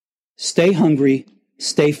Stay hungry,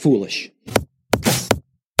 stay foolish.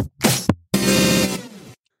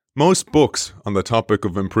 Most books on the topic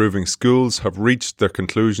of improving schools have reached their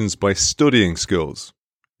conclusions by studying schools.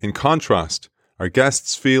 In contrast, our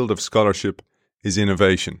guest's field of scholarship is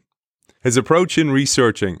innovation. His approach in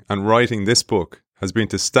researching and writing this book has been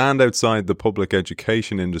to stand outside the public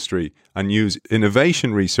education industry and use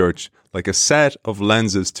innovation research like a set of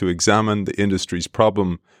lenses to examine the industry's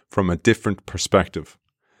problem from a different perspective.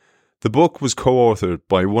 The book was co-authored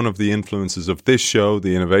by one of the influences of this show,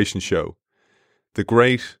 The Innovation Show, the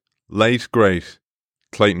late great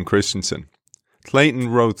Clayton Christensen. Clayton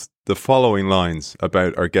wrote the following lines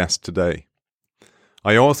about our guest today.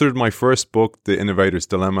 I authored my first book, The Innovator's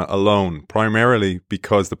Dilemma, alone, primarily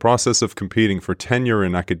because the process of competing for tenure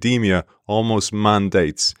in academia almost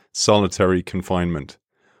mandates solitary confinement.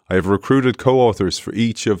 I have recruited co-authors for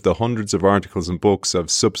each of the hundreds of articles and books I've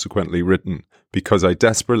subsequently written because I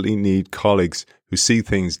desperately need colleagues who see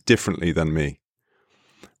things differently than me.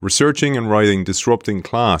 Researching and writing Disrupting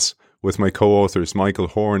Class with my co-authors Michael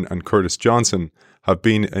Horn and Curtis Johnson have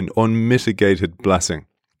been an unmitigated blessing.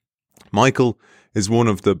 Michael is one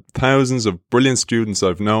of the thousands of brilliant students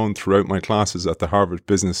I've known throughout my classes at the Harvard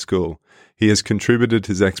Business School. He has contributed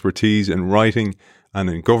his expertise in writing and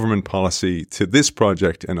in government policy to this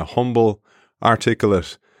project in a humble,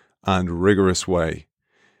 articulate, and rigorous way.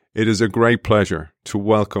 It is a great pleasure to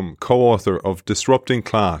welcome co-author of Disrupting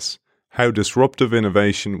Class, How Disruptive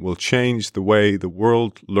Innovation Will Change the Way the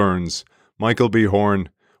World Learns, Michael B. Horn.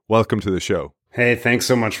 Welcome to the show. Hey, thanks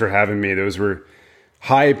so much for having me. Those were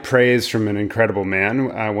high praise from an incredible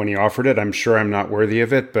man when he offered it. I'm sure I'm not worthy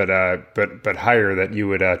of it, but higher that you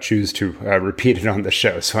would choose to repeat it on the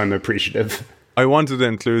show. So I'm appreciative. I wanted to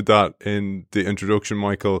include that in the introduction,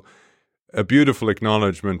 Michael. A beautiful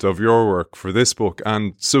acknowledgement of your work for this book,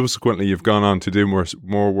 and subsequently you've gone on to do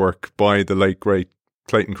more work by the late great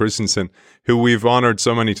Clayton Christensen, who we've honoured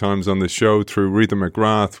so many times on the show through Retha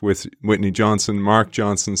McGrath, with Whitney Johnson, Mark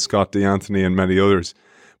Johnson, Scott DeAnthony, and many others.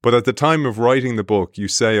 But at the time of writing the book, you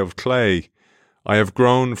say of Clay, I have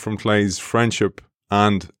grown from Clay's friendship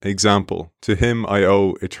and example. To him I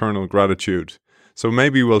owe eternal gratitude. So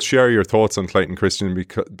maybe we'll share your thoughts on Clayton Christensen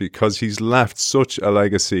because he's left such a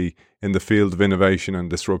legacy in the field of innovation and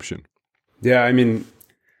disruption. Yeah, I mean,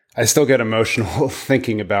 I still get emotional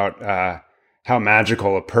thinking about how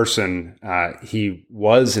magical a person he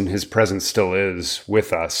was and his presence still is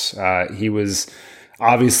with us. He was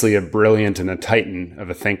obviously a brilliant and a titan of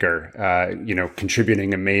a thinker,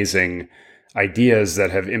 contributing amazing ideas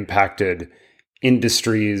that have impacted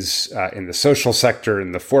industries in the social sector,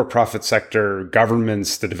 in the for-profit sector,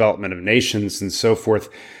 governments, the development of nations, and so forth.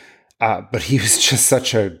 But he was just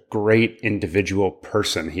such a great individual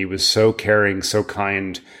person. He was so caring, so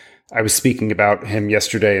kind. I was speaking about him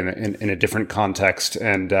yesterday in a different context,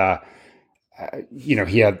 and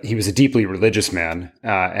he was a deeply religious man,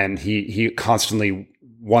 and he constantly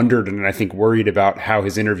wondered and I think worried about how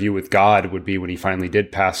his interview with God would be when he finally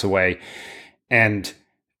did pass away. And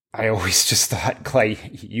I always just thought, Clay,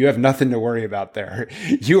 you have nothing to worry about there.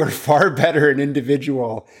 You are far better an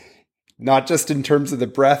individual, not just in terms of the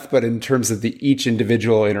breath, but in terms of each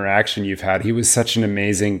individual interaction you've had. He was such an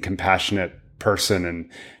amazing, compassionate person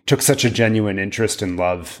and took such a genuine interest and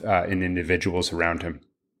love in individuals around him.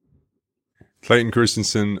 Clayton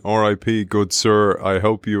Christensen, R.I.P., good sir. I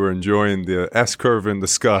hope you are enjoying the S-curve in the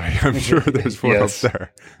sky. I'm sure there's one Yes. up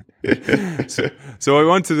there. So I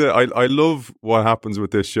wanted to, I love what happens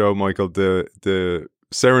with this show, Michael, the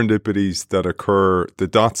serendipities that occur, the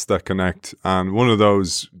dots that connect. And one of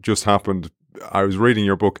those just happened. I was reading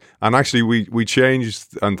your book, and actually we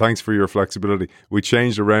changed, and thanks for your flexibility, we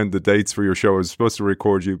changed around the dates for your show. I was supposed to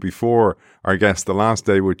record you before our guest the last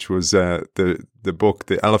day, which was the book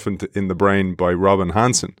The Elephant in the Brain by Robin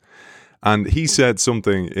Hanson. And he said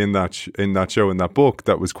something in that show, in that book,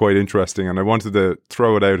 that was quite interesting, and I wanted to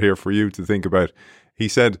throw it out here for you to think about. He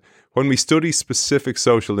said, when we study specific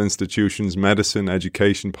social institutions, medicine,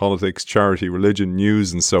 education, politics, charity, religion,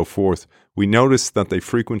 news, and so forth, we notice that they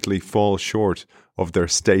frequently fall short of their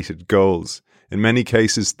stated goals. In many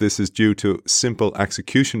cases, this is due to simple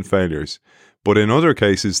execution failures, but in other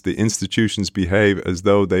cases, the institutions behave as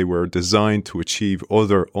though they were designed to achieve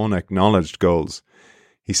other unacknowledged goals.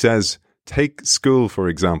 He says, take school, for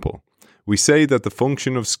example. We say that the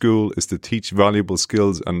function of school is to teach valuable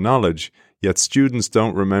skills and knowledge, yet students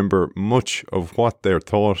don't remember much of what they're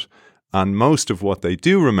taught, and most of what they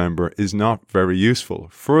do remember is not very useful.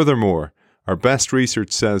 Furthermore, our best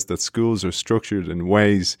research says that schools are structured in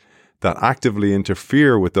ways that actively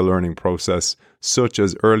interfere with the learning process, such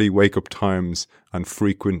as early wake-up times and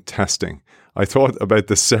frequent testing. I thought about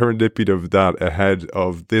the serendipity of that ahead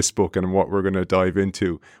of this book and what we're going to dive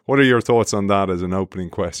into. What are your thoughts on that as an opening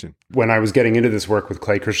question? When I was getting into this work with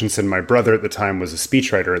Clay Christensen, my brother at the time was a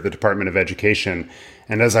speechwriter at the Department of Education.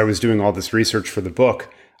 And as I was doing all this research for the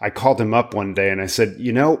book, I called him up one day and I said,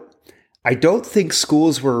 I don't think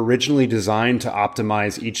schools were originally designed to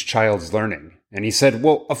optimize each child's learning. And he said,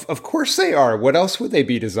 well, of course they are. What else would they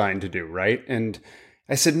be designed to do, right? And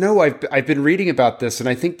I said, no, I've been reading about this, and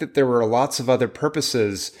I think that there were lots of other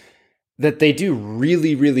purposes that they do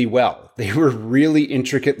really, really well. They were really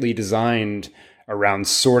intricately designed around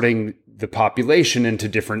sorting the population into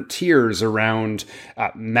different tiers, around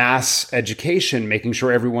mass education, making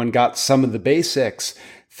sure everyone got some of the basics,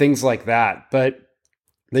 things like that. But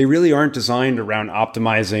they really aren't designed around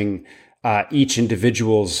optimizing each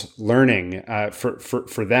individual's learning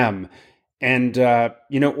for them. And,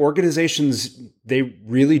 organizations, they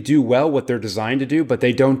really do well what they're designed to do, but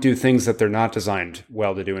they don't do things that they're not designed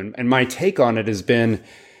well to do. And my take on it has been,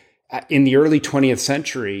 in the early 20th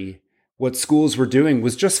century, what schools were doing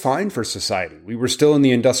was just fine for society. We were still in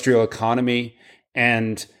the industrial economy,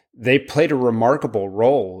 and they played a remarkable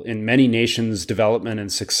role in many nations' development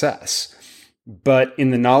and success. But in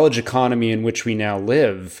the knowledge economy in which we now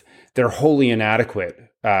live, they're wholly inadequate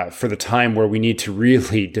for the time where we need to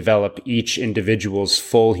really develop each individual's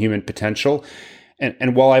full human potential.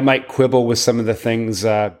 And while I might quibble with some of the things,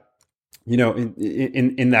 in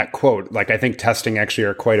that quote, like I think testing actually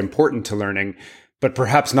are quite important to learning, but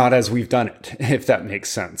perhaps not as we've done it, if that makes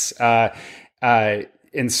sense. And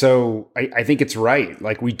so I think it's right.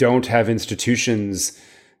 Like, we don't have institutions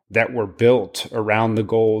that were built around the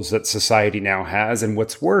goals that society now has. And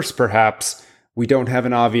what's worse, perhaps, we don't have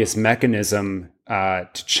an obvious mechanism to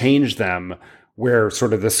change them, where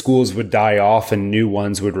sort of the schools would die off and new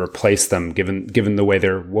ones would replace them, given the way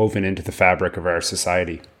they're woven into the fabric of our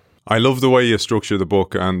society. I love the way you structure the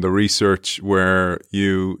book and the research, where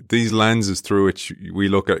these lenses through which we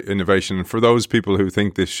look at innovation. And for those people who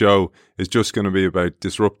think this show is just going to be about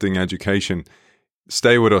disrupting education,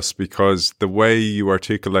 stay with us, because the way you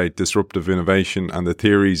articulate disruptive innovation and the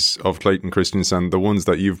theories of Clayton Christensen, the ones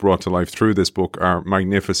that you've brought to life through this book, are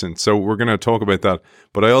magnificent. So we're going to talk about that.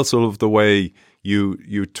 But I also love the way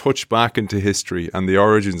you touch back into history and the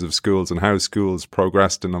origins of schools and how schools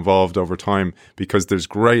progressed and evolved over time, because there's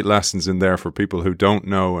great lessons in there for people who don't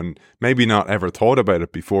know and maybe not ever thought about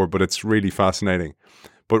it before, but it's really fascinating.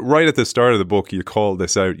 But right at the start of the book, you call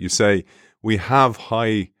this out. You say, we have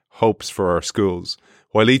high hopes for our schools.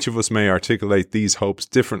 While each of us may articulate these hopes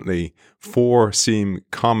differently, four seem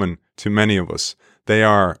common to many of us. They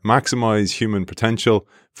are: maximize human potential,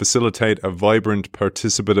 facilitate a vibrant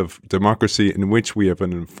participative democracy in which we have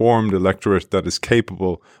an informed electorate that is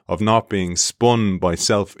capable of not being spun by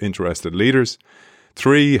self-interested leaders.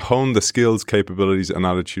 3, hone the skills, capabilities and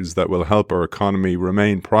attitudes that will help our economy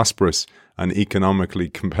remain prosperous and economically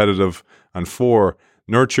competitive. And 4,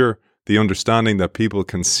 nurture the understanding that people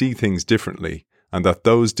can see things differently and that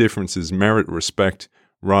those differences merit respect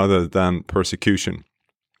rather than persecution.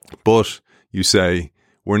 But, you say,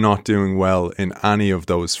 we're not doing well in any of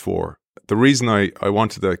those 4. The reason I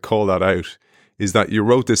wanted to call that out is that you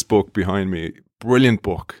wrote this book behind me, brilliant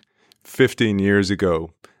book, 15 years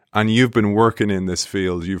ago, and you've been working in this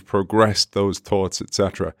field, you've progressed those thoughts,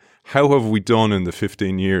 etc. How have we done in the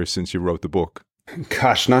 15 years since you wrote the book?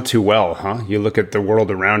 Gosh, not too well, huh? You look at the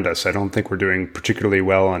world around us, I don't think we're doing particularly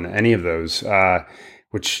well on any of those,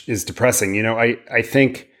 which is depressing. I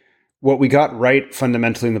think what we got right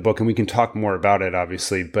fundamentally in the book, and we can talk more about it,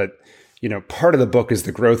 obviously, but, part of the book is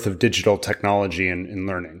the growth of digital technology in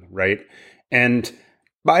learning, right? And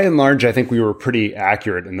by and large, I think we were pretty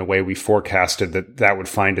accurate in the way we forecasted that would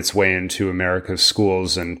find its way into America's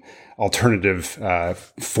schools and alternative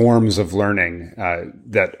forms of learning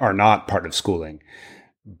that are not part of schooling.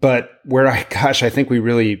 But where I think we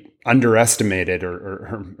really underestimated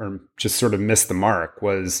or just sort of missed the mark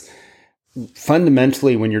was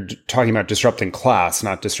fundamentally when you're talking about disrupting class,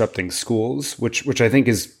 not disrupting schools, which I think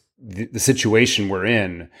is the situation we're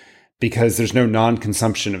in, because there's no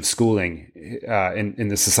non-consumption of schooling in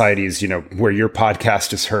the societies, where your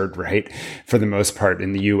podcast is heard, right? For the most part,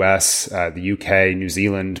 in the US, the UK, New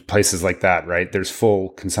Zealand, places like that, right? There's full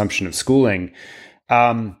consumption of schooling.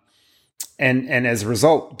 And as a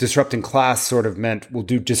result, disrupting class sort of meant we'll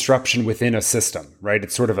do disruption within a system, right?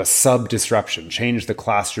 It's sort of a sub-disruption, change the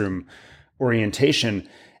classroom orientation.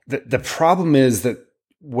 The problem is that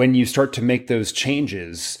when you start to make those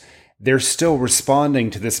changes, they're still responding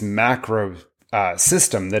to this macro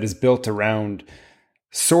system that is built around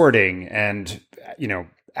sorting and,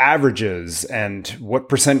 averages and what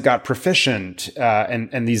percent got proficient,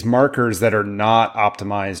 and these markers that are not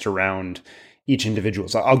optimized around each individual.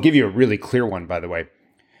 So I'll give you a really clear one, by the way.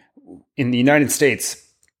 In the United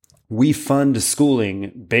States, we fund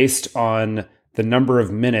schooling based on the number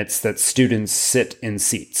of minutes that students sit in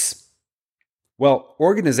seats. Well,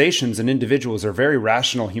 organizations and individuals are very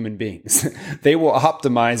rational human beings. They will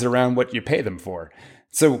optimize around what you pay them for.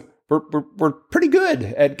 So we're pretty good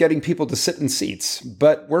at getting people to sit in seats,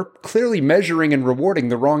 but we're clearly measuring and rewarding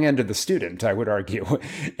the wrong end of the student, I would argue.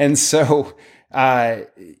 And so,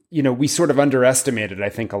 we sort of underestimated, I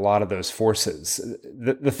think, a lot of those forces.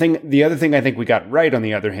 The other thing I think we got right, on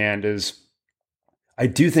the other hand, is I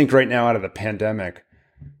do think right now out of the pandemic,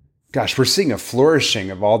 gosh, we're seeing a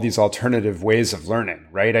flourishing of all these alternative ways of learning,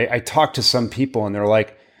 right? I talk to some people and they're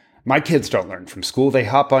like, my kids don't learn from school. They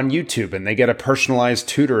hop on YouTube and they get a personalized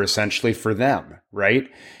tutor essentially for them, right?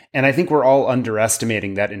 And I think we're all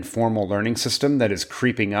underestimating that informal learning system that is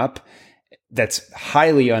creeping up, that's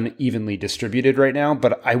highly unevenly distributed right now.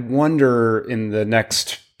 But I wonder in the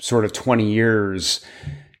next sort of 20 years,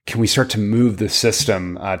 can we start to move the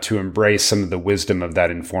system to embrace some of the wisdom of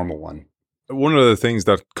that informal one? One of the things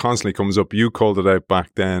that constantly comes up, you called it out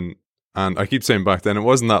back then, and I keep saying back then, it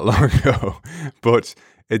wasn't that long ago, but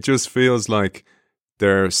it just feels like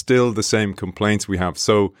they're still the same complaints we have.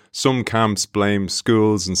 So some camps blame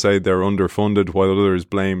schools and say they're underfunded, while others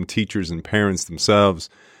blame teachers and parents themselves.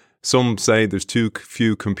 Some say there's too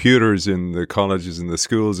few computers in the colleges and the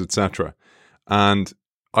schools, etc. And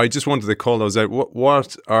I just wanted to call those out.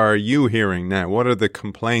 What are you hearing now? What are the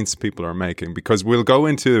complaints people are making? Because we'll go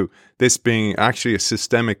into this being actually a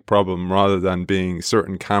systemic problem rather than being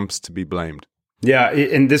certain camps to be blamed. Yeah,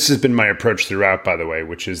 and this has been my approach throughout, by the way,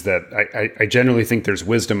 which is that I generally think there's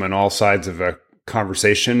wisdom on all sides of a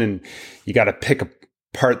conversation, and you got to pick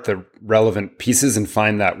apart the relevant pieces and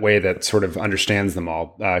find that way that sort of understands them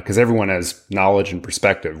all, because everyone has knowledge and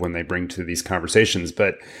perspective when they bring to these conversations.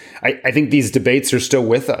 But I think these debates are still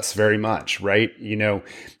with us very much, right? You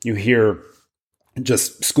hear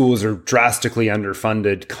just schools are drastically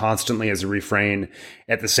underfunded constantly as a refrain.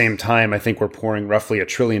 At the same time, I think we're pouring roughly $1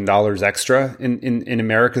 trillion extra in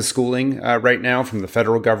America's schooling right now from the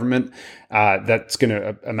federal government. That's going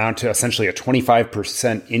to amount to essentially a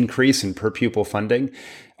 25% increase in per pupil funding.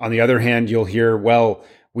 On the other hand, you'll hear, well,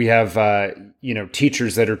 we have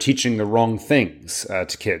teachers that are teaching the wrong things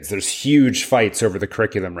to kids. There's huge fights over the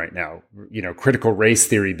curriculum right now. Critical race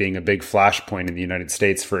theory being a big flashpoint in the United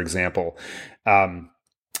States, for example.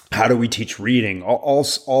 How do we teach reading? All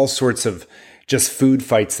sorts of just food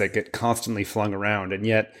fights that get constantly flung around. And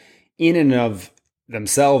yet, in and of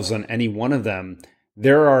themselves, on any one of them,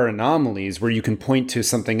 there are anomalies where you can point to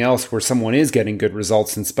something else where someone is getting good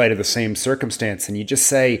results in spite of the same circumstance. And you just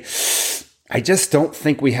say, I just don't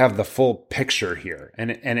think we have the full picture here.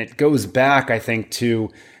 And it goes back, I think, to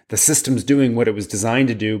the system's doing what it was designed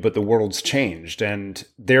to do, but the world's changed. And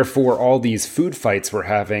therefore, all these food fights we're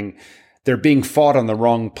having, they're being fought on the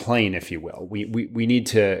wrong plane, if you will. We need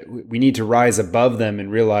to rise above them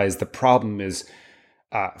and realize the problem is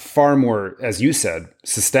far more, as you said,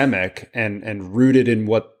 systemic and rooted in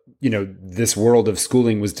what this world of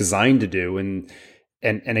schooling was designed to do, and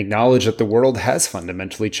acknowledge that the world has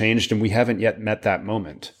fundamentally changed and we haven't yet met that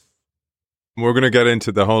moment. We're going to get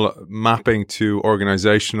into the whole mapping to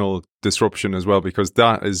organizational disruption as well, because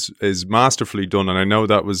that is masterfully done. And I know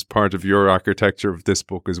that was part of your architecture of this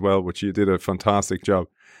book as well, which you did a fantastic job.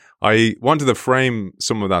 I wanted to frame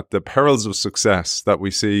some of that, the perils of success that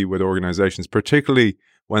we see with organizations, particularly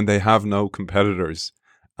when they have no competitors.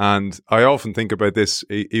 And I often think about this,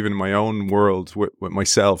 even in my own world with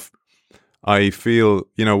myself. I feel,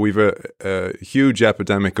 we've a huge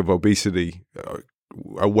epidemic of obesity,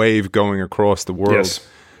 a wave going across the world. Yes.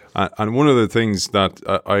 And one of the things that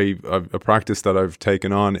a practice that I've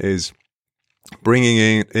taken on is bringing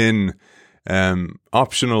in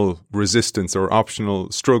optional resistance or optional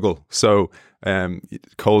struggle. So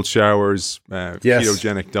cold showers,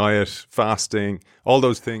 ketogenic diet, fasting, all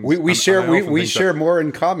those things. We share more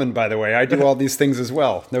in common, by the way. I do all these things as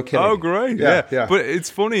well. No kidding. Oh, great. Yeah. But it's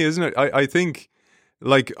funny, isn't it? I think,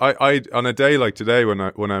 like, I on a day like today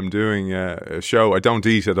when I'm doing a show, I don't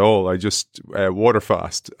eat at all. I just water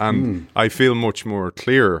fast, and I feel much more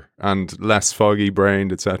clear and less foggy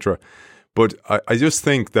brained, etc. But I just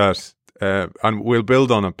think that, and we'll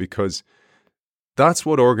build on it, because that's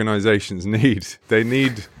what organizations need. They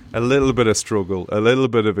need a little bit of struggle, a little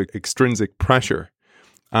bit of extrinsic pressure,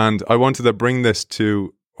 and I wanted to bring this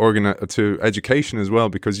to education as well,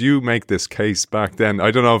 because you make this case back then.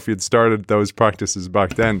 I don't know if you'd started those practices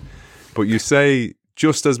back then, but you say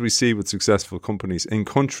just as we see with successful companies in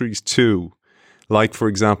countries too, like, for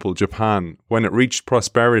example, Japan, when it reached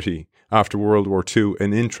prosperity after World War II,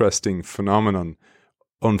 an interesting phenomenon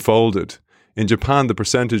unfolded. In Japan, the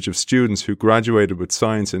percentage of students who graduated with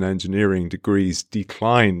science and engineering degrees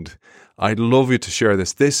declined. I'd love you to share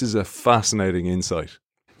this. This is a fascinating insight.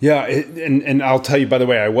 Yeah, and I'll tell you, by the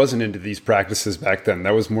way, I wasn't into these practices back then.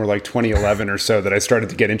 That was more like 2011 or so that I started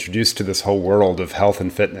to get introduced to this whole world of health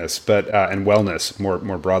and fitness, but and wellness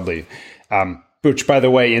more broadly. Which, by the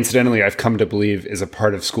way, incidentally, I've come to believe is a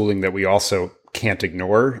part of schooling that we also can't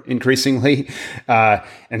ignore increasingly.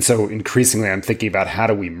 And so increasingly, I'm thinking about how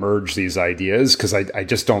do we merge these ideas, because I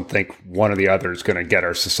just don't think one or the other is going to get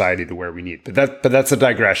our society to where we need. But that's a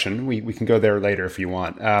digression. We can go there later if you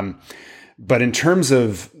want. But in terms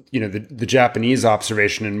of the Japanese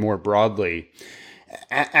observation and more broadly,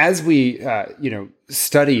 as we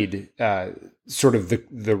studied sort of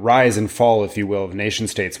the rise and fall, if you will, of nation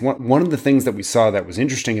states, one of the things that we saw that was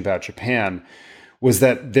interesting about Japan was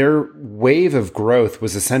that their wave of growth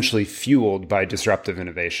was essentially fueled by disruptive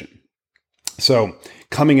innovation. So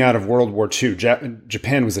coming out of World War II,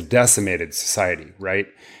 Japan was a decimated society, right?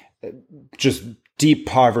 Just deep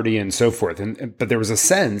poverty and so forth. But there was a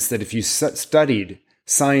sense that if you studied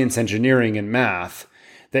science, engineering, and math,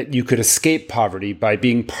 that you could escape poverty by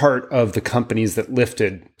being part of the companies that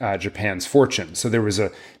lifted Japan's fortune. So there was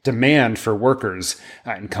a demand for workers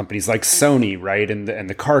in companies like Sony, right, and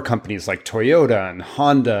the car companies like Toyota and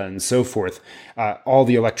Honda and so forth, all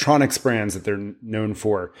the electronics brands that they're known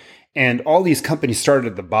for. And all these companies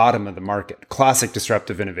started at the bottom of the market, classic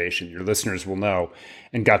disruptive innovation, your listeners will know,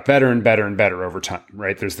 and got better and better and better over time,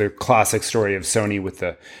 right? There's the classic story of Sony with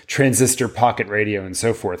the transistor pocket radio and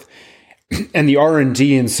so forth. And the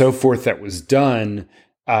R&D and so forth that was done,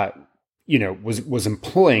 was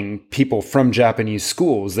employing people from Japanese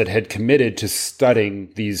schools that had committed to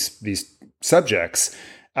studying these subjects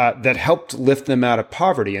that helped lift them out of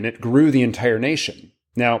poverty, and it grew the entire nation.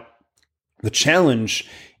 Now, the challenge,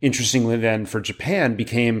 interestingly then, for Japan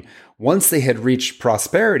became once they had reached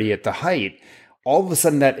prosperity at the height, all of a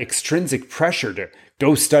sudden that extrinsic pressure to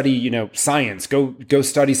go study, science, go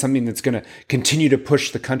study something that's going to continue to push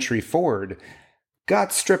the country forward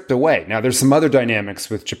got stripped away. Now, there's some other dynamics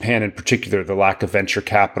with Japan in particular, the lack of venture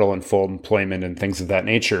capital and full employment and things of that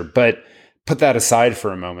nature. But put that aside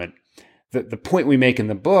for a moment. The point we make in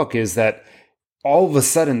the book is that all of a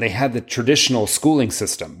sudden they had the traditional schooling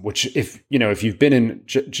system, which if you've been in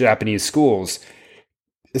Japanese schools,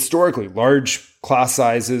 historically large class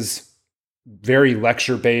sizes, very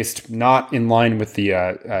lecture-based, not in line with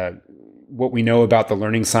the what we know about the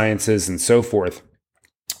learning sciences and so forth.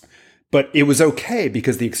 But it was okay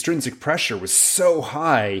because the extrinsic pressure was so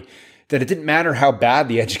high that it didn't matter how bad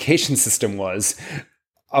the education system was.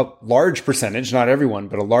 A large percentage, not everyone,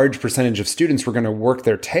 but a large percentage of students were going to work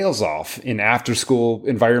their tails off in after-school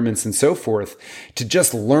environments and so forth to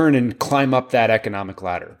just learn and climb up that economic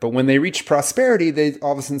ladder. But when they reached prosperity, they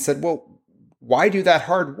all of a sudden said, well, why do that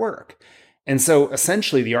hard work? And so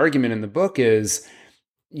essentially the argument in the book is,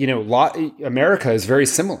 America is very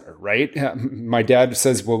similar, right? My dad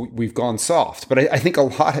says, well, we've gone soft, but I think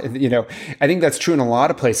I think that's true in a lot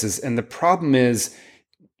of places. And the problem is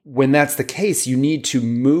when that's the case, you need to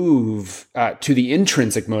move to the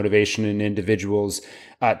intrinsic motivation in individuals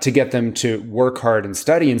to get them to work hard and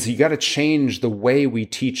study. And so you got to change the way we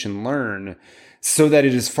teach and learn so that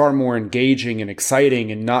it is far more engaging and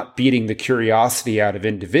exciting and not beating the curiosity out of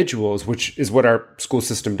individuals, which is what our school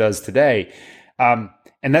system does today.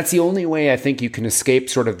 And that's the only way I think you can escape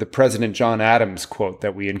sort of the President John Adams quote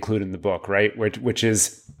that we include in the book, right? Which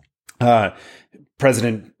is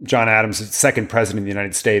President John Adams, second president of the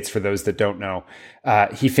United States, for those that don't know.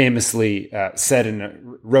 He famously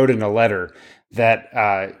wrote in a letter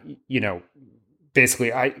that,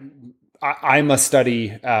 basically I must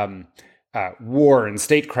study war and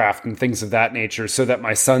statecraft and things of that nature so that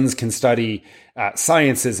my sons can study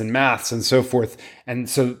sciences and maths and so forth. And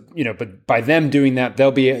so, but by them doing that,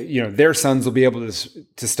 they'll be, their sons will be able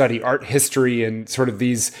to study art history and sort of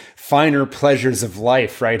these finer pleasures of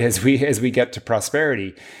life, right? As we get to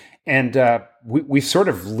prosperity. And we've sort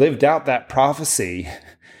of lived out that prophecy,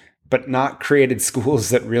 but not created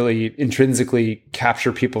schools that really intrinsically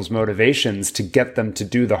capture people's motivations to get them to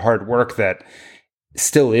do the hard work that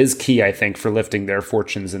still is key, I think, for lifting their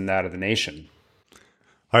fortunes and that of the nation.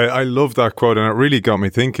 I love that quote, and it really got me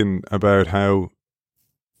thinking about how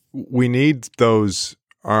we need those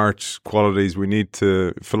art qualities. We need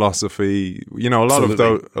to philosophy. A lot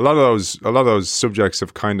of those subjects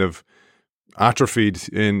have kind of atrophied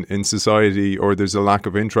in society, or there's a lack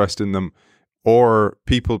of interest in them. or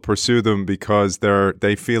people pursue them because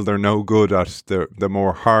they feel they're no good at the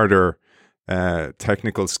more harder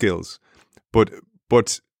technical skills. But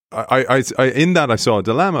I in that I saw a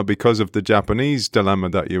dilemma because of the Japanese dilemma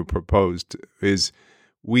that you proposed. Is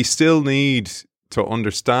we still need to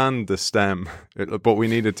understand the STEM, but we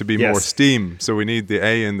need it to be more STEAM. So we need the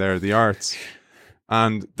A in there, the arts.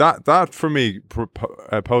 And that for me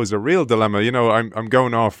posed a real dilemma. I'm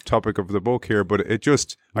going off topic of the book here, but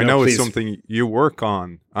I know please. It's something you work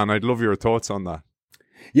on, and I'd love your thoughts on that.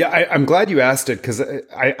 Yeah, I'm glad you asked it, because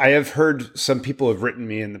I have heard some people have written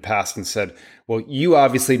me in the past and said, well, you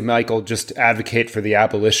obviously, Michael, just advocate for the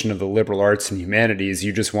abolition of the liberal arts and humanities.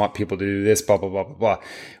 You just want people to do this, blah, blah, blah, blah, blah,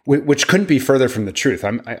 which couldn't be further from the truth.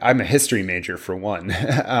 I'm a history major, for one,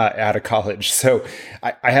 out of college. So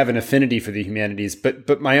I have an affinity for the humanities.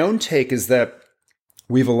 But my own take is that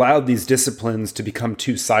we've allowed these disciplines to become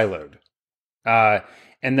too siloed.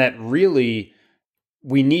 And that really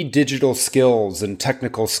we need digital skills and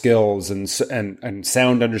technical skills and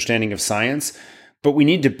sound understanding of science, but we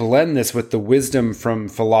need to blend this with the wisdom from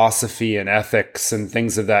philosophy and ethics and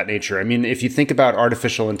things of that nature. I mean, if you think about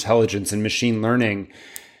artificial intelligence and machine learning,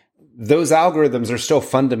 those algorithms are still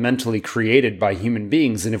fundamentally created by human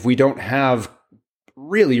beings. And if we don't have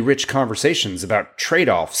really rich conversations about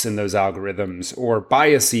trade-offs in those algorithms or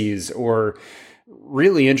biases or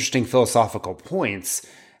really interesting philosophical points,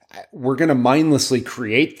 we're going to mindlessly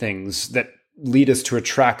create things that lead us to a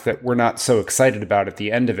track that we're not so excited about at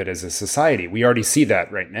the end of it as a society. We already see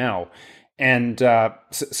that right now. And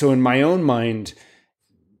so in my own mind,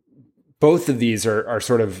 both of these are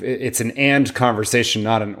sort of, it's an and conversation,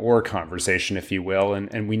 not an or conversation, if you will.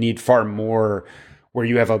 And we need far more where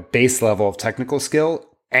you have a base level of technical skill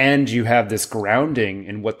and you have this grounding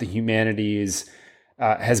in what the humanities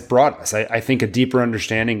has brought us. I think a deeper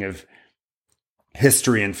understanding of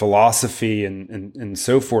history and philosophy and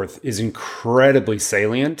so forth is incredibly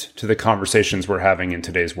salient to the conversations we're having in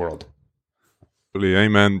today's world.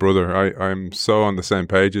 Amen, brother. I'm so on the same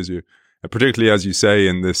page as you, and particularly as you say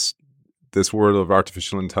in this world of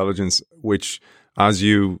artificial intelligence, which, as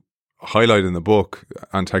you highlight in the book,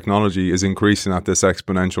 and technology is increasing at this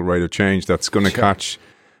exponential rate of change that's going to catch,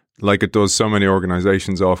 like it does so many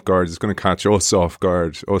organizations, off guard. It's going to catch us off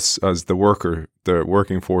guard, us as the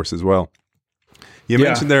working force as well. You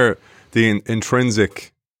mentioned there the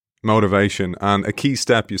intrinsic motivation, and a key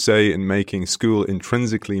step you say in making school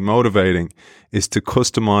intrinsically motivating is to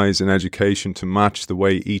customize an education to match the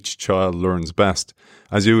way each child learns best.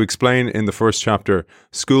 As you explain in the first chapter,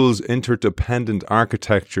 schools' interdependent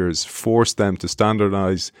architectures force them to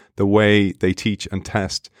standardize the way they teach and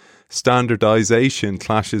test. Standardization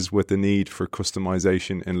clashes with the need for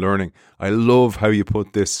customization in learning. I love how you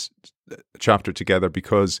put this chapter together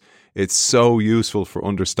because it's so useful for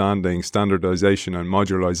understanding standardization and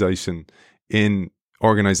modularization in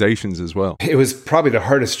organizations as well. It was probably the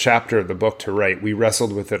hardest chapter of the book to write. We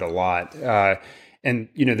wrestled with it a lot. And,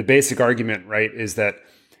 the basic argument, right, is that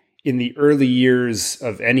in the early years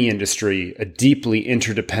of any industry, a deeply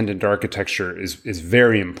interdependent architecture is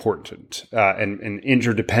very important. And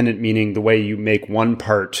interdependent meaning the way you make one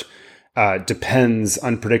part depends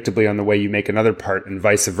unpredictably on the way you make another part and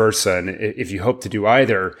vice versa. And if you hope to do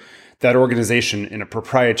either, that organization in a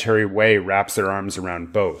proprietary way wraps their arms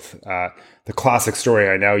around both. The classic story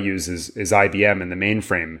I now use is IBM and the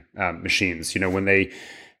mainframe machines. When they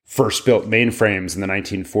first built mainframes in the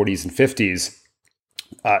 1940s and 50s,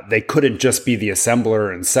 they couldn't just be the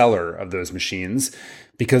assembler and seller of those machines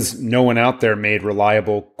because no one out there made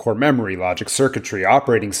reliable core memory, logic circuitry,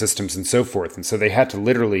 operating systems, and so forth. And so they had to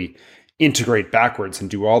literally integrate backwards and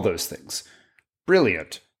do all those things.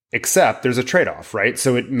 Brilliant. Except there's a trade-off, right?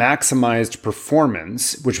 So it maximized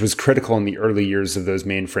performance, which was critical in the early years of those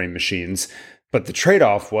mainframe machines. But the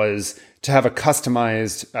trade-off was to have a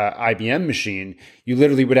customized IBM machine, you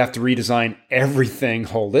literally would have to redesign everything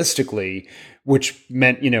holistically, which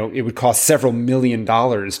meant, it would cost several $1 million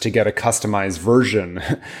to get a customized version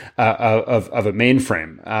of a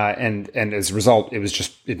mainframe. And as a result,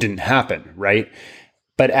 it didn't happen, right?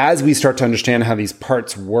 But as we start to understand how these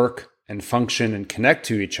parts work and function and connect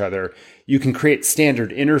to each other, you can create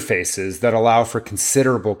standard interfaces that allow for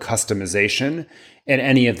considerable customization in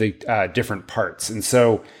any of the different parts. And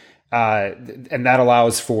so, and that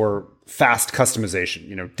allows for fast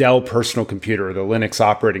customization. Dell Personal Computer or the Linux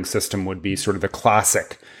operating system would be sort of the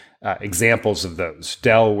classic examples of those.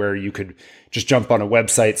 Dell, where you could just jump on a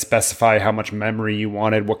website, specify how much memory you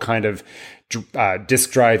wanted, what kind of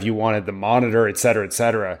disk drive you wanted, the monitor, et cetera, et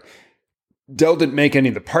cetera. Dell didn't make any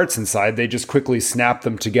of the parts inside. They just quickly snapped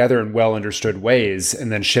them together in well understood ways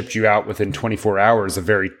and then shipped you out within 24 hours a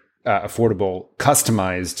very affordable,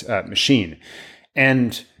 customized machine.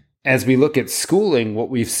 And as we look at schooling, what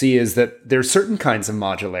we see is that there's certain kinds of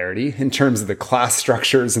modularity in terms of the class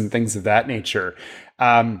structures and things of that nature.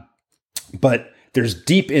 But there's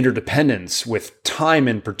deep interdependence with time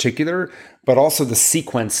in particular, but also the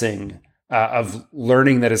sequencing of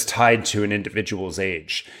learning that is tied to an individual's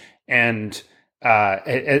age. And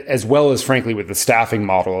as well as, frankly, with the staffing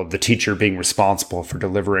model of the teacher being responsible for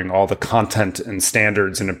delivering all the content and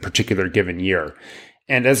standards in a particular given year.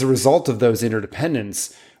 And as a result of those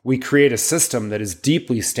interdependence, we create a system that is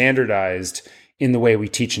deeply standardized in the way we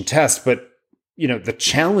teach and test. But, the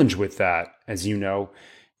challenge with that, as you know,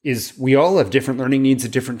 is we all have different learning needs at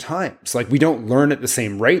different times. Like, we don't learn at the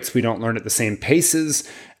same rates. We don't learn at the same paces.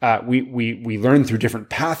 We learn through different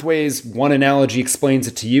pathways. One analogy explains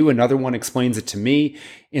it to you. Another one explains it to me.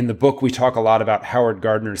 In the book, we talk a lot about Howard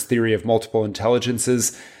Gardner's theory of multiple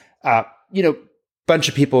intelligences. Bunch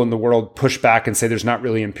of people in the world push back and say there's not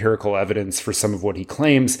really empirical evidence for some of what he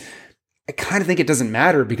claims. I kind of think it doesn't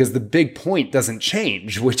matter because the big point doesn't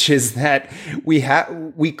change, which is that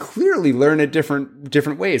we clearly learn at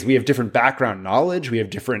different ways. We have different background knowledge. We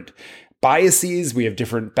have different biases. We have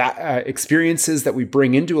different experiences that we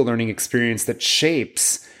bring into a learning experience that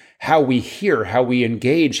shapes how we hear, how we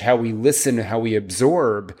engage, how we listen, how we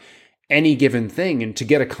absorb any given thing. And to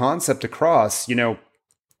get a concept across,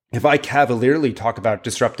 if I cavalierly talk about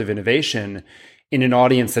disruptive innovation in an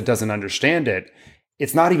audience that doesn't understand it,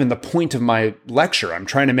 it's not even the point of my lecture. I'm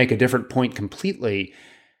trying to make a different point completely.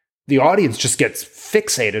 The audience just gets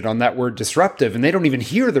fixated on that word disruptive, and they don't even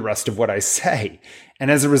hear the rest of what I say. And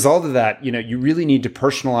as a result of that, you really need to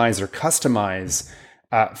personalize or customize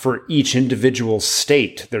for each individual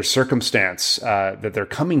state, their circumstance that they're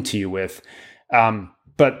coming to you with.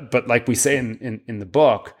 But like we say in the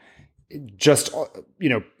book, just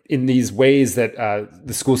in these ways that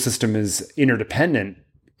the school system is interdependent,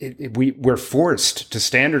 we're forced to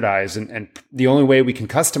standardize, and the only way we can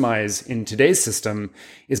customize in today's system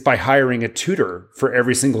is by hiring a tutor for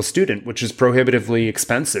every single student, which is prohibitively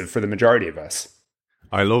expensive for the majority of us.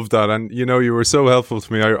 I love that. And, you were so helpful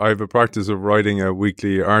to me. I have a practice of writing a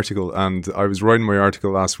weekly article, and I was writing my article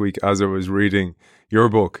last week as I was reading your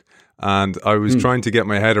book, and I was trying to get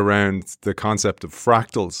my head around the concept of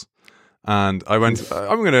fractals. And I went,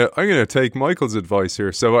 I'm gonna take Michael's advice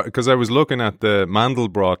here. So, because I was looking at the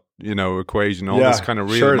Mandelbrot, equation, all this kind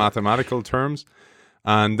of real mathematical terms,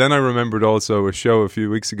 and then I remembered also a show a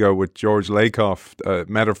few weeks ago with George Lakoff,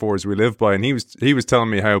 Metaphors We Live By, and he was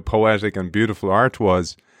telling me how poetic and beautiful art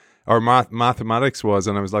was, or mathematics was,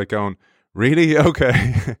 and I was like going, really?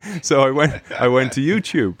 Okay. So I went to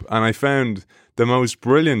YouTube and I found the most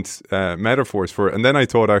brilliant metaphors for it, and then I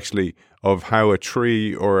thought actually of how a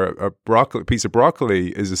tree or a piece of broccoli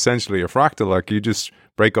is essentially a fractal. Like, you just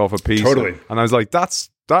break off a piece. Totally. And I was like,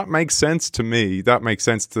 that makes sense to me. That makes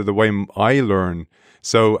sense to the way I learn.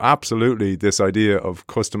 So absolutely, this idea of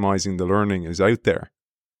customizing the learning is out there.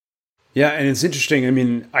 Yeah, and it's interesting. I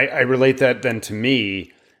mean, I relate that then to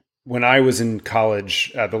me. When I was in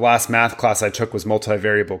college, the last math class I took was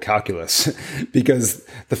multivariable calculus because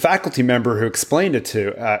the faculty member who explained it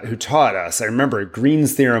who taught us, I remember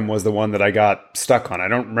Green's theorem was the one that I got stuck on. I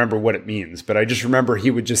don't remember what it means, but I just remember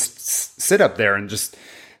he would just sit up there and just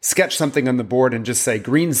sketch something on the board and just say,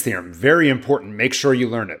 Green's theorem, very important. Make sure you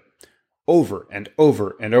learn it over and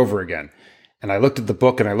over and over again. And I looked at the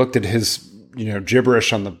book and I looked at his,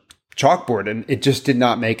 gibberish on the chalkboard, and it just did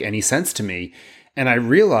not make any sense to me. And I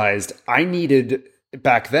realized I needed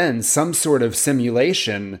back then some sort of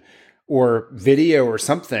simulation or video or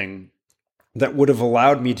something that would have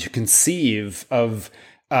allowed me to conceive of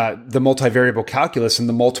the multivariable calculus and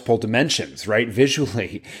the multiple dimensions, right,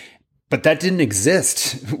 visually. But that didn't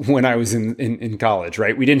exist when I was in college,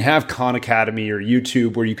 right? We didn't have Khan Academy or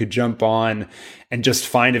YouTube where you could jump on and just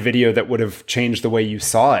find a video that would have changed the way you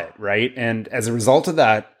saw it, right? And as a result of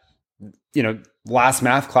that, last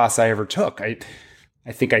math class I ever took, I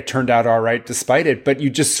think I turned out all right despite it, but you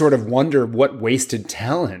just sort of wonder what wasted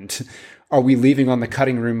talent are we leaving on the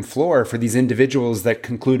cutting room floor for these individuals that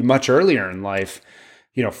conclude much earlier in life,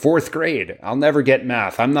 fourth grade, I'll never get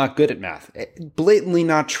math, I'm not good at math. Blatantly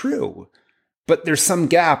not true, but there's some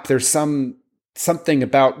gap, there's something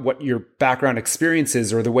about what your background experience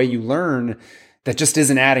is or the way you learn that just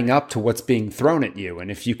isn't adding up to what's being thrown at you. And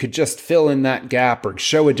if you could just fill in that gap or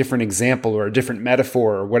show a different example or a different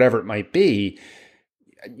metaphor or whatever it might be,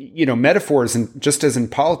 metaphors, and just as in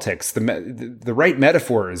politics, the right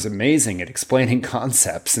metaphor is amazing at explaining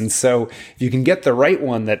concepts. And so if you can get the right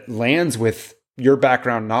one that lands with your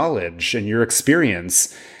background knowledge and your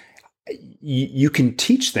experience, you can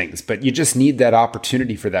teach things, but you just need that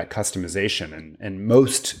opportunity for that customization. And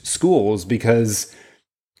most schools, because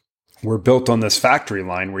we're built on this factory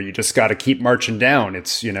line where you just got to keep marching down.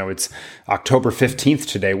 It's October 15th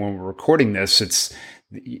today when we're recording this.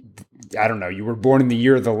 I don't know, you were born in the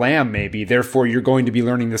year of the lamb, maybe. Therefore, you're going to be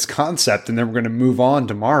learning this concept and then we're going to move on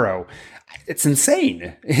tomorrow. It's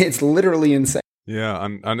insane. It's literally insane. Yeah.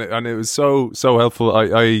 And it was so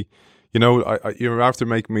helpful. You're after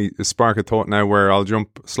making me spark a thought now where I'll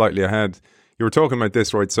jump slightly ahead. You were talking about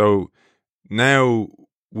this, right? So now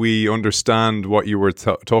we understand what you were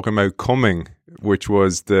talking about coming, which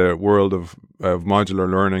was the world of modular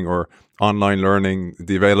learning or online learning,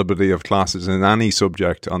 the availability of classes in any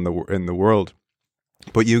subject in the world.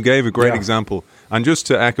 But you gave a great example. And just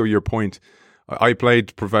to echo your point, I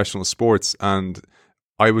played professional sports and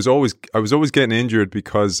I was always getting injured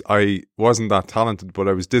because I wasn't that talented, but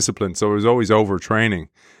I was disciplined. So I was always overtraining.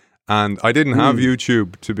 And I didn't have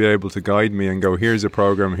YouTube to be able to guide me and go, here's a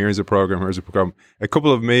program. A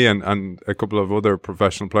couple of me and a couple of other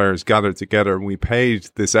professional players gathered together and we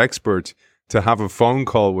paid this expert to have a phone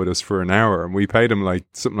call with us for an hour. And we paid him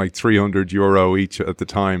something like €300 each at the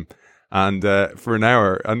time. And for an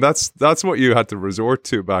hour. And that's what you had to resort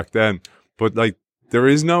to back then. But there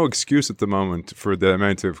is no excuse at the moment for the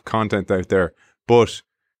amount of content out there. But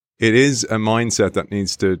it is a mindset that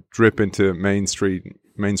needs to drip into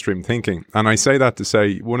mainstream thinking. And I say that to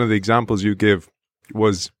say one of the examples you give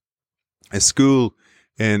was a school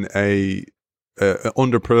in a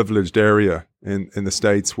underprivileged area in the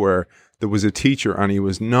States where there was a teacher and he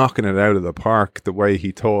was knocking it out of the park the way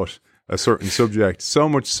he taught a certain subject, so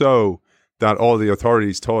much so that all the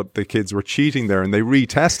authorities thought the kids were cheating there and they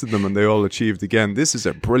retested them and they all achieved again. This is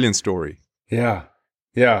a brilliant story. Yeah.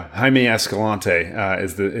 Jaime Escalante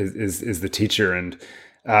is the teacher, and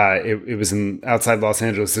it was outside Los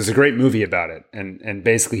Angeles. There's a great movie about it, and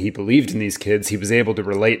basically he believed in these kids. He was able to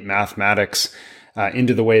relate mathematics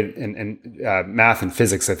into the way and math and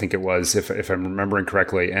physics, I think it was, if I'm remembering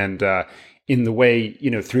correctly, and in the way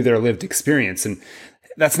through their lived experience. And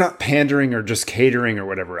that's not pandering or just catering or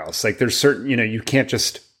whatever else. There's certain you can't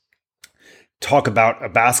just talk about a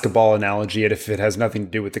basketball analogy if it has nothing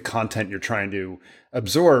to do with the content you're trying to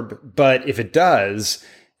absorb. But if it does,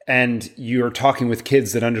 and you're talking with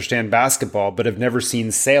kids that understand basketball but have never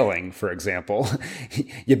seen sailing, for example,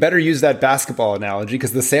 you better use that basketball analogy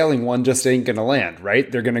because the sailing one just ain't going to land,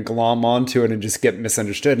 right? They're going to glom onto it and just get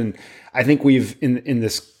misunderstood. And I think we've, in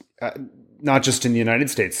this, not just in the United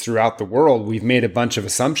States, throughout the world, we've made a bunch of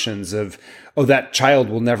assumptions of, oh, that child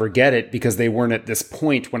will never get it because they weren't at this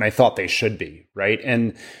point when I thought they should be, right?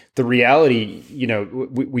 And the reality,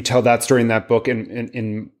 we tell that story in that book,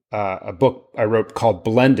 in a book I wrote called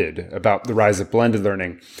Blended, about the rise of blended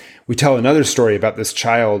learning. We tell another story about this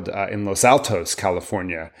child in Los Altos,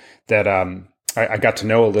 California, that I got to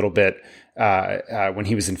know a little bit when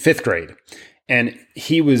he was in 5th grade. And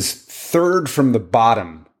he was third from the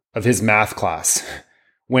bottom of his math class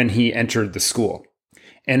when he entered the school.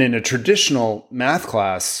 And in a traditional math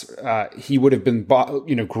class, he would have been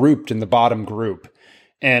grouped in the bottom group.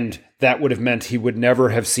 And that would have meant he would never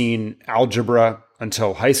have seen algebra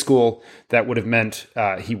until high school. That would have meant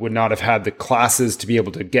he would not have had the classes to be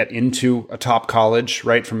able to get into a top college,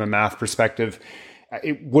 right, from a math perspective.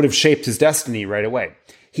 It would have shaped his destiny right away.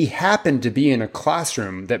 He happened to be in a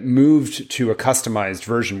classroom that moved to a customized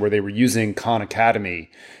version where they were using Khan Academy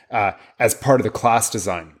as part of the class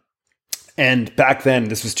design. And back then,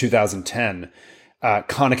 this was 2010,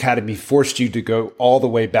 Khan Academy forced you to go all the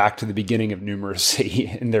way back to the beginning of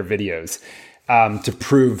numeracy in their videos to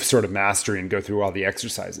prove sort of mastery and go through all the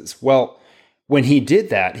exercises. Well, when he did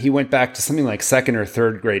that, he went back to something like 2nd or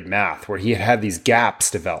 3rd grade math, where he had these gaps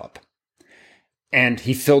develop. And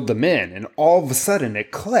he filled them in, and all of a sudden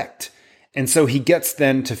it clicked. And so he gets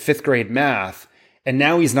then to 5th grade math, and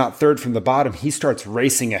now he's not third from the bottom. He starts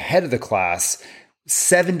racing ahead of the class.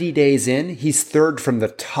 70 days in, he's third from the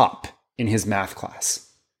top in his math class.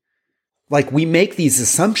 We make these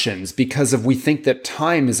assumptions because we think that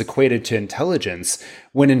time is equated to intelligence,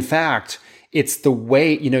 when in fact, it's the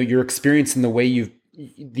way, your experience and the way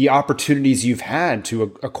the opportunities you've had to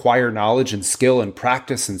acquire knowledge and skill and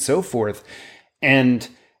practice and so forth. And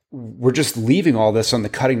we're just leaving all this on the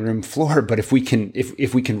cutting room floor. But if we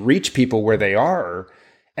can reach people where they are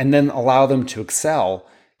and then allow them to excel,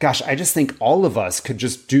 gosh, I just think all of us could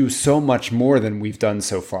just do so much more than we've done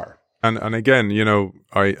so far. And again,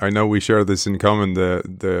 I know we share this in common,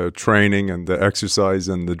 the training and the exercise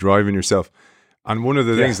and the driving yourself. And one of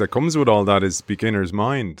the things that comes with all that is beginner's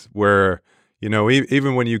mind, where,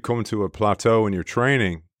 even when you come to a plateau in your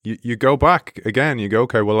training, you go back again. You go,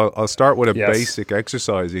 okay, well, I'll start with a Yes. basic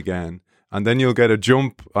exercise again, and then you'll get a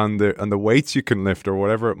jump on the weights you can lift or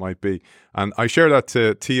whatever it might be. And I share that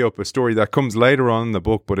to tee up a story that comes later on in the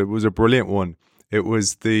book, but it was a brilliant one. It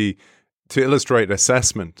was to illustrate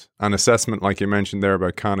assessment, like you mentioned there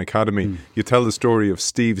about Khan Academy. You tell the story of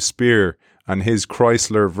Steve Spear and his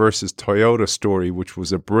Chrysler versus Toyota story, which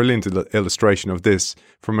was a brilliant illustration of this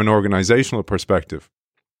from an organizational perspective.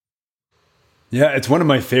 Yeah, it's one of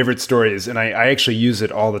my favorite stories, and I actually use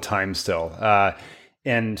it all the time still.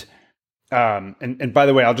 And by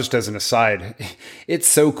the way, I'll just as an aside, it's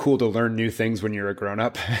so cool to learn new things when you're a grown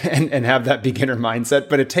up and have that beginner mindset,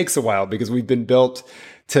 but it takes a while because we've been built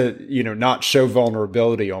to, not show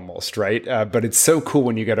vulnerability almost, right? But it's so cool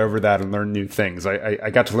when you get over that and learn new things. I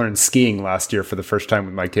got to learn skiing last year for the first time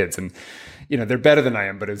with my kids, and they're better than I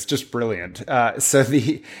am, but it's just brilliant.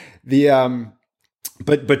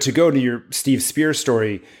 But to go to your Steve Spear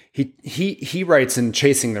story, he writes in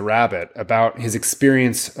Chasing the Rabbit about his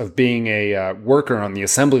experience of being a worker on the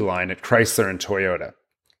assembly line at Chrysler and Toyota.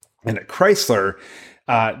 And at Chrysler,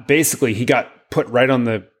 basically he got put right on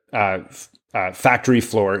the factory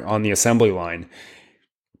floor on the assembly line,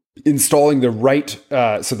 installing the right,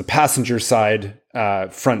 so the passenger side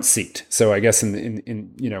front seat. So I guess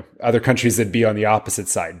in other countries it'd be on the opposite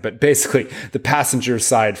side, but basically the passenger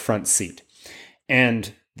side front seat.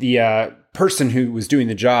 And the person who was doing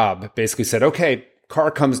the job basically said, okay,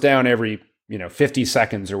 car comes down every, 50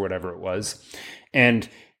 seconds or whatever it was. And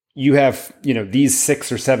you have, these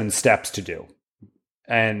 6 or 7 steps to do.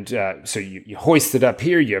 And so you hoist it up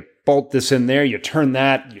here, you bolt this in there, you turn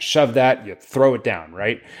that, you shove that, you throw it down,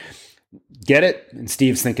 right? Get it? And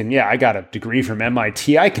Steve's thinking, yeah, I got a degree from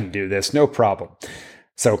MIT. I can do this, no problem.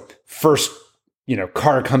 So first,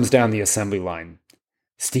 car comes down the assembly line.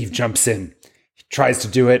 Steve jumps in. Tries to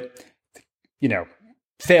do it,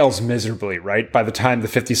 fails miserably, right? By the time the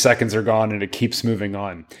 50 seconds are gone and it keeps moving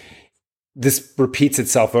on. This repeats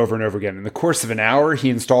itself over and over again. In the course of an hour, he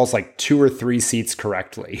installs like 2 or 3 seats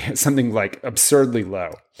correctly, something like absurdly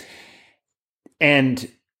low.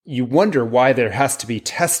 And you wonder why there has to be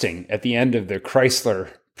testing at the end of the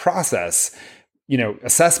Chrysler process,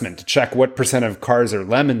 assessment to check what percent of cars are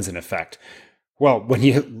lemons in effect. Well, when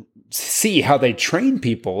you see how they train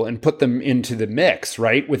people and put them into the mix,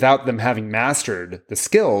 right, without them having mastered the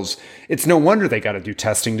skills, it's no wonder they got to do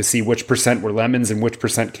testing to see which percent were lemons and which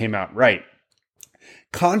percent came out right.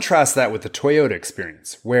 Contrast that with the Toyota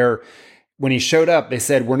experience, where when he showed up, they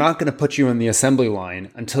said, we're not going to put you on the assembly line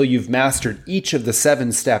until you've mastered each of the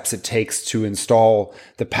 7 steps it takes to install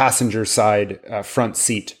the passenger side front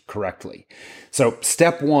seat correctly. So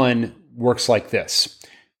step 1 works like this.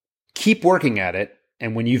 Keep working at it.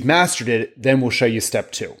 And when you've mastered it, then we'll show you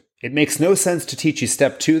step 2. It makes no sense to teach you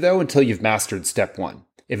step 2, though, until you've mastered step 1.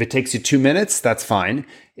 If it takes you 2 minutes, that's fine.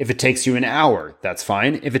 If it takes you an hour, that's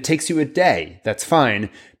fine. If it takes you a day, that's fine.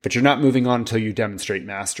 But you're not moving on until you demonstrate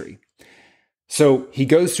mastery. So he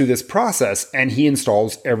goes through this process and he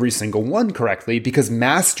installs every single one correctly because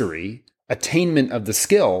mastery, attainment of the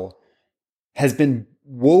skill, has been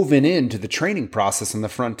woven into the training process on the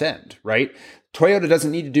front end, right? Toyota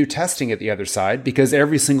doesn't need to do testing at the other side because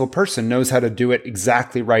every single person knows how to do it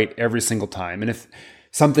exactly right every single time. And if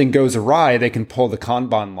something goes awry, they can pull the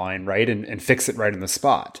Kanban line, right, and fix it right on the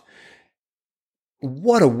spot.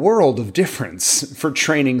 What a world of difference for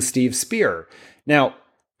training Steve Spear. Now,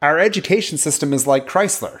 our education system is like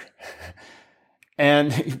Chrysler.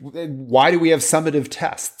 And why do we have summative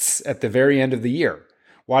tests at the very end of the year?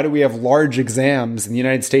 Why do we have large exams in the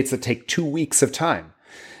United States that take 2 weeks of time?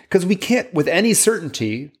 Because we can't, with any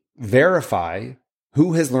certainty, verify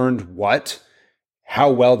who has learned what,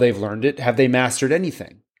 how well they've learned it, have they mastered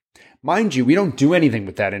anything. Mind you, we don't do anything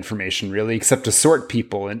with that information really, except to sort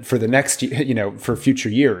people and for the next, for future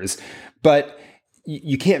years. But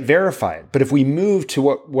you can't verify it. But if we move to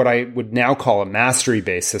what I would now call a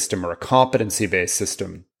mastery-based system or a competency-based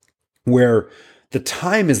system, where the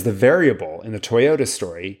time is the variable in the Toyota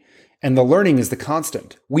story and the learning is the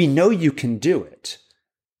constant, we know you can do it.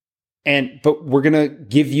 But we're going to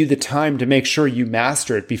give you the time to make sure you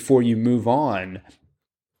master it before you move on.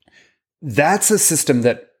 That's a system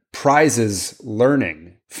that prizes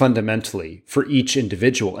learning fundamentally for each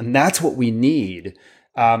individual. And that's what we need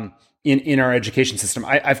in our education system.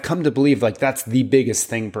 I've come to believe like that's the biggest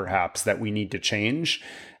thing perhaps that we need to change,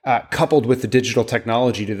 coupled with the digital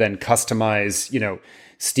technology to then customize,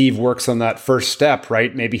 Steve works on that first step,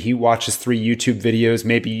 right? Maybe he watches 3 YouTube videos.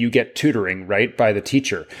 Maybe you get tutoring, right, by the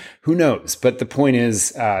teacher. Who knows? But the point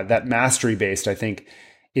is that mastery-based, I think,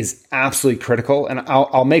 is absolutely critical. And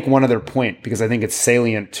I'll make one other point because I think it's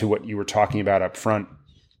salient to what you were talking about up front.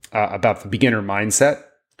 about the beginner mindset,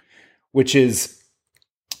 which is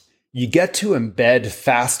you get to embed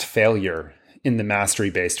fast failure in the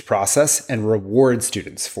mastery-based process and reward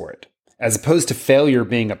students for it, as opposed to failure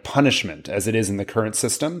being a punishment as it is in the current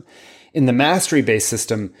system. In the mastery-based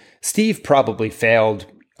system, Steve probably failed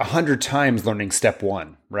 100 times learning step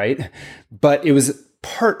 1, right? But it was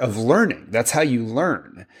part of learning. That's how you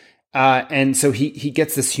learn. And so he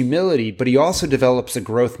gets this humility, but he also develops a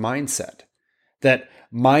growth mindset that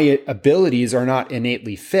my abilities are not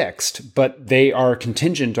innately fixed, but they are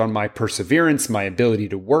contingent on my perseverance, my ability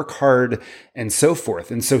to work hard, and so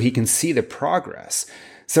forth. And so he can see the progress.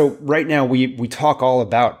 So right now we talk all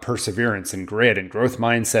about perseverance and grit and growth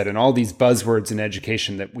mindset and all these buzzwords in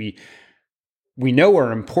education that we know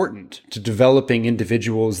are important to developing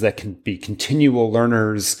individuals that can be continual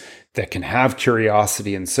learners, that can have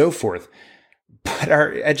curiosity and so forth. But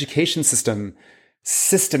our education system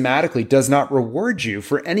systematically does not reward you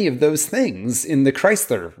for any of those things in the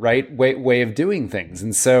Chrysler, right, way of doing things.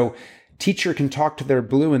 And so teacher can talk to their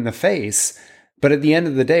blue in the face, but at the end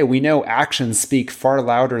of the day, we know actions speak far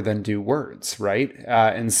louder than do words, right?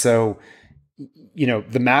 And so,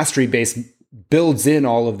 the mastery base builds in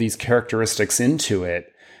all of these characteristics into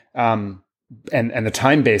it. And the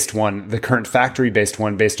time-based one, the current factory-based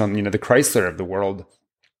one based on, the Chrysler of the world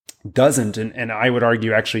doesn't. And I would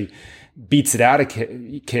argue actually beats it out of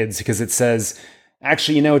kids because it says,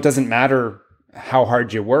 actually, it doesn't matter how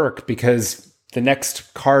hard you work because the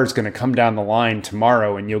next car is going to come down the line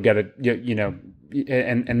tomorrow and you'll get it,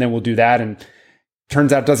 and then we'll do that. And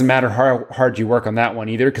turns out it doesn't matter how hard you work on that one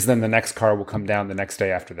either, because then the next car will come down the next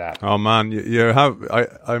day after that. Oh man,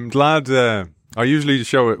 I'm glad. I usually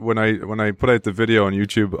show it when I put out the video on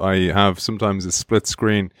YouTube. I have sometimes a split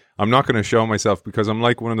screen. I'm not going to show myself because I'm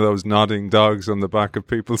like one of those nodding dogs on the back of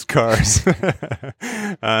people's cars. So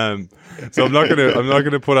I'm not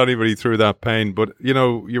going to put anybody through that pain. But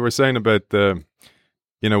you were saying about the.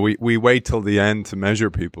 We wait till the end to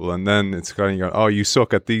measure people, and then it's kind of, oh, you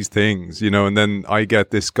suck at these things, and then I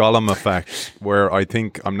get this Gollum effect where I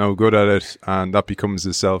think I'm no good at it, and that becomes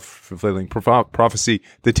a self-fulfilling prophecy.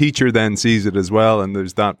 The teacher then sees it as well, and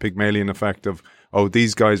there's that Pygmalion effect of, oh,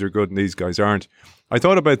 these guys are good and these guys aren't. I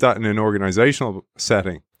thought about that in an organizational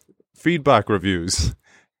setting. Feedback reviews.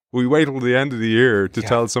 We wait till the end of the year to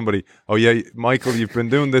tell somebody, oh yeah, Michael, you've been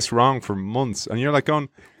doing this wrong for months. And you're like going,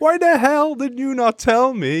 why the hell did you not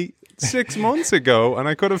tell me 6 months ago and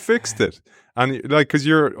I could have fixed it? And because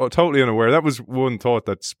you're totally unaware. That was one thought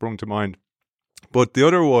that sprung to mind. But the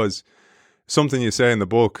other was something you say in the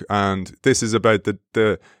book, and this is about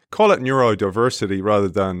the call it neurodiversity rather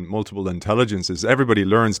than multiple intelligences. Everybody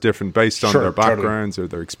learns different based on their backgrounds or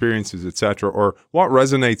their experiences, etc., or what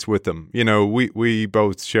resonates with them. We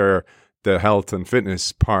both share the health and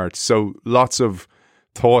fitness part, so lots of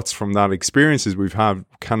thoughts from that experiences we've had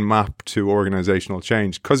can map to organizational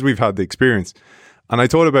change because we've had the experience. And I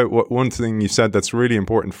thought about one thing you said that's really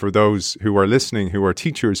important for those who are listening, who are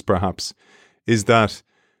teachers perhaps, is that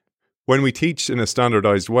when we teach in a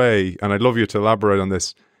standardized way, and I'd love you to elaborate on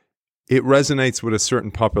this, it resonates with a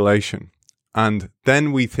certain population. And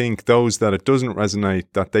then we think those that it doesn't resonate,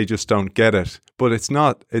 that they just don't get it. But it's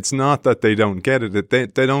not that they don't get it.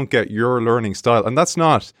 They don't get your learning style. And that's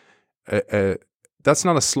not a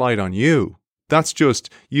slight on you. That's just,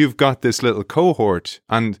 you've got this little cohort,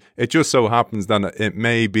 and it just so happens that it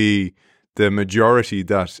may be the majority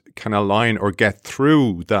that can align or get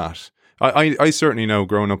through that. I certainly know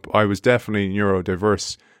growing up, I was definitely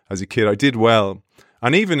neurodiverse as a kid. I did well.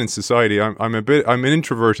 And even in society, I'm an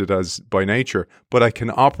introverted as by nature, but I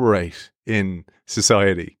can operate in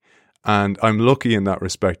society. And I'm lucky in that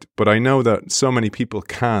respect. But I know that so many people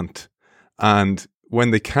can't. And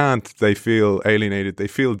when they can't, they feel alienated. They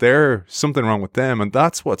feel there's something wrong with them. And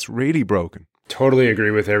that's what's really broken. Totally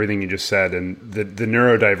agree with everything you just said. And the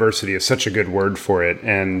neurodiversity is such a good word for it.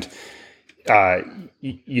 And,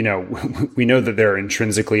 we know that there are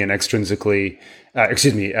intrinsically and extrinsically,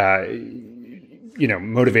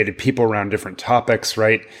 motivated people around different topics,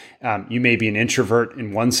 right? You may be an introvert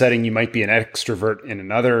in one setting, you might be an extrovert in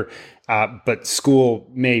another, but school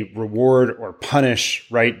may reward or punish,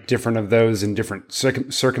 right? Different of those in different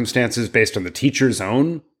circumstances based on the teacher's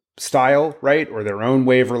own style, right? Or their own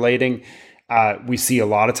way of relating. We see a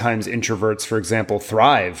lot of times introverts, for example,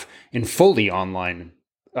 thrive in fully online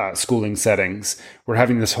schooling settings. We're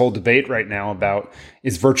having this whole debate right now about,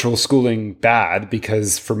 is virtual schooling bad?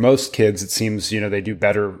 Because for most kids, it seems, they do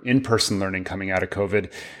better in-person learning coming out of COVID.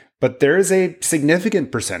 But there is a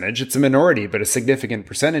significant percentage, it's a minority, but a significant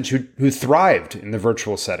percentage who thrived in the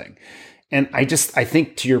virtual setting. And I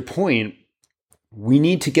think to your point, we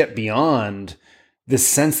need to get beyond this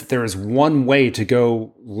sense that there is one way to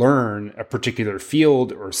go learn a particular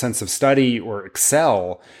field or sense of study or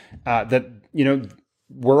excel, that,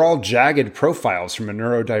 we're all jagged profiles from a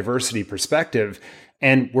neurodiversity perspective.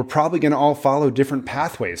 And we're probably going to all follow different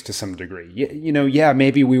pathways to some degree.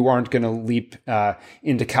 Maybe we weren't going to leap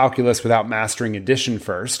into calculus without mastering addition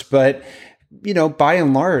first. But, by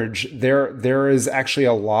and large, there is actually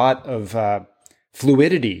a lot of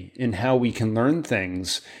fluidity in how we can learn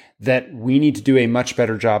things that we need to do a much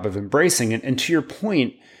better job of embracing. And to your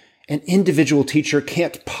point, an individual teacher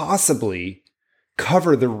can't possibly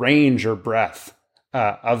cover the range or breadth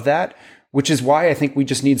of that, which is why I think we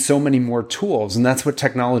just need so many more tools. And that's what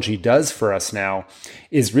technology does for us now,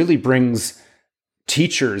 is really brings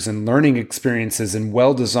teachers and learning experiences and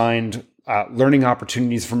well-designed learning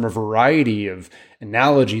opportunities from a variety of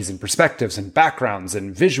analogies and perspectives and backgrounds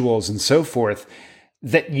and visuals and so forth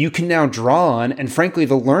that you can now draw on. And frankly,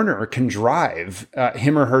 the learner can drive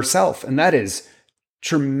him or herself. And that is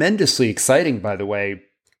tremendously exciting, by the way,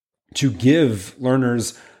 to give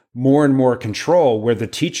learners more and more control, where the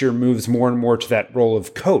teacher moves more and more to that role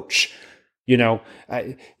of coach.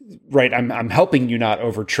 I'm helping you not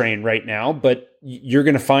overtrain right now, but you're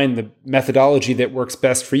going to find the methodology that works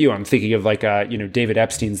best for you. I'm thinking of David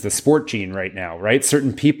Epstein's The Sport Gene right now, right?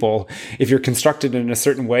 Certain people, if you're constructed in a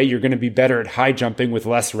certain way, you're going to be better at high jumping with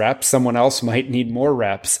less reps. Someone else might need more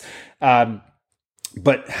reps.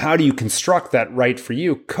 But how do you construct that right for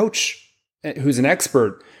you? Coach, who's an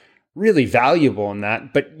expert, really valuable in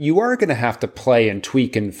that, but you are going to have to play and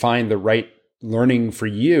tweak and find the right learning for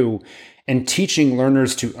you. And teaching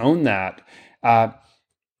learners to own that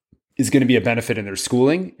is going to be a benefit in their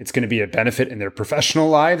schooling. It's going to be a benefit in their professional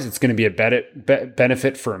lives. It's going to be a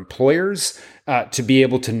benefit for employers to be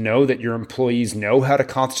able to know that your employees know how to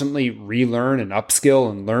constantly relearn and upskill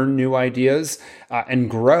and learn new ideas and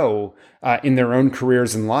grow in their own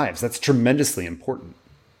careers and lives. That's tremendously important.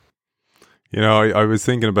 I was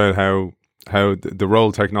thinking about how the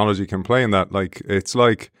role technology can play in that. Like, it's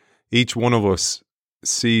like each one of us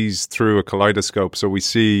sees through a kaleidoscope, so we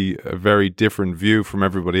see a very different view from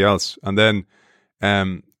everybody else. And then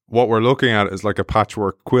what we're looking at is like a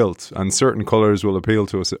patchwork quilt, and certain colors will appeal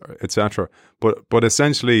to us, etc. But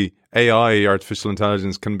essentially, AI, artificial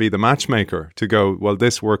intelligence, can be the matchmaker to go, well,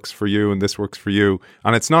 this works for you and this works for you.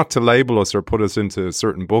 And it's not to label us or put us into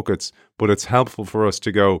certain buckets, but it's helpful for us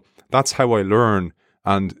to go, that's how I learn.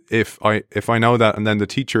 And if I know that, and then the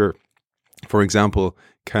teacher, for example,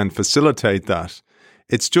 can facilitate that.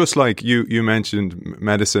 It's just like you mentioned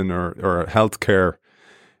medicine or healthcare.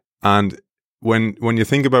 And when you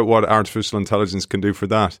think about what artificial intelligence can do for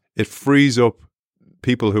that, it frees up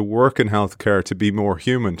people who work in healthcare to be more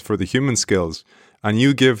human, for the human skills. And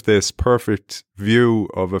you give this perfect view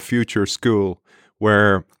of a future school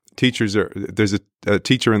where there's a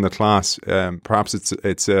teacher in the class, perhaps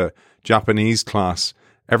it's a Japanese class.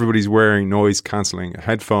 Everybody's wearing noise-cancelling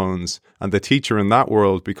headphones, and the teacher in that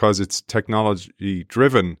world, because it's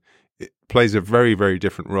technology-driven, it plays a very, very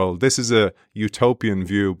different role. This is a utopian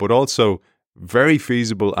view, but also very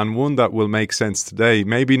feasible, and one that will make sense today.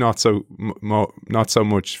 Maybe not so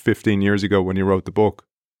much 15 years ago when you wrote the book.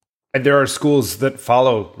 And there are schools that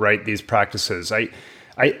follow these practices. I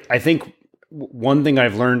think one thing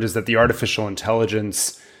I've learned is that the artificial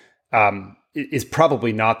intelligence is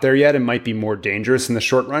probably not there yet and might be more dangerous in the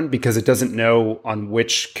short run because it doesn't know on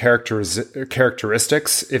which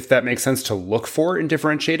characteristics, if that makes sense, to look for in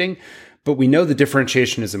differentiating. But we know the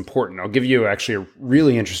differentiation is important. I'll give you actually a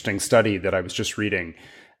really interesting study that I was just reading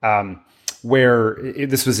where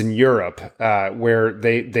this was in Europe, where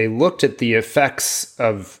they looked at the effects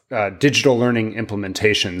of digital learning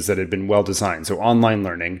implementations that had been well designed, so online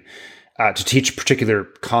learning, to teach particular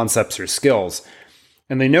concepts or skills.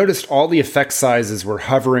 And they noticed all the effect sizes were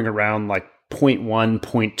hovering around like 0.1,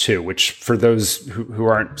 0.2, which for those who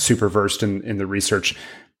aren't super versed in the research,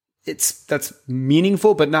 that's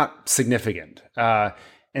meaningful, but not significant.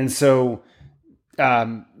 And so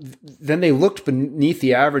then they looked beneath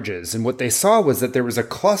the averages, and what they saw was that there was a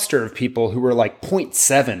cluster of people who were like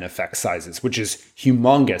 0.7 effect sizes, which is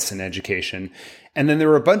humongous in education. And then there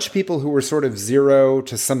were a bunch of people who were sort of 0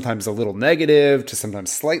 to sometimes a little negative to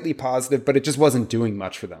sometimes slightly positive, but it just wasn't doing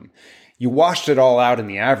much for them. You washed it all out in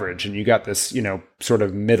the average, and you got this, sort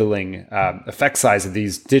of middling effect size of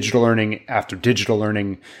these digital learning after digital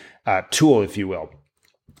learning tool, if you will.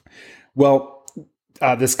 Well,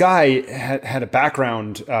 this guy had a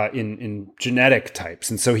background in genetic types,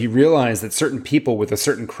 and so he realized that certain people with a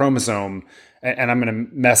certain chromosome, and I'm going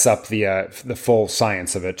to mess up the full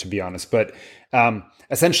science of it, to be honest, but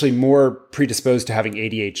essentially more predisposed to having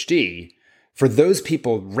ADHD For those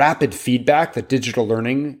people, rapid feedback that digital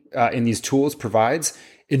learning in these tools provides,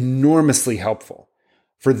 enormously helpful.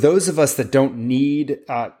 For those of us that don't need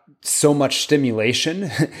so much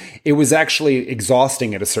stimulation, it was actually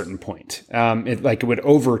exhausting at a certain point. It would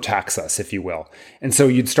overtax us, if you will. And so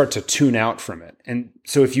you'd start to tune out from it. And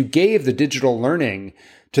so if you gave the digital learning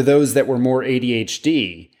to those that were more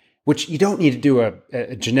ADHD, which you don't need to do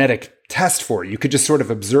a genetic test for, you could just sort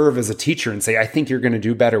of observe as a teacher and say, I think you're going to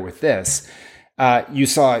do better with this. You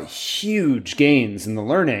saw huge gains in the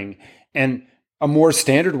learning, and a more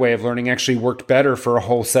standard way of learning actually worked better for a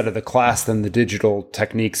whole set of the class than the digital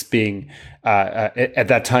techniques being at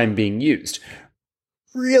that time being used.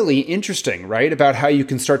 Really interesting, right? About how you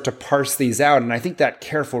can start to parse these out. And I think that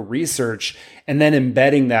careful research and then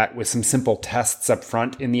embedding that with some simple tests up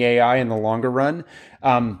front in the AI in the longer run,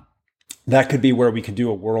 that could be where we could do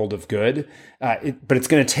a world of good. But it's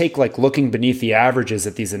going to take like looking beneath the averages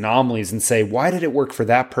at these anomalies and say, why did it work for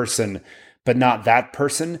that person, but not that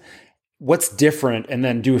person? What's different, and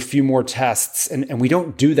then do a few more tests. And we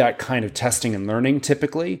don't do that kind of testing and learning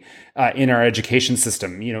typically in our education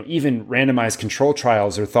system. Even randomized control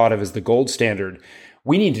trials are thought of as the gold standard.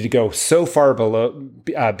 We need to go so far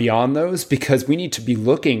beyond those, because we need to be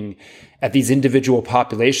looking at these individual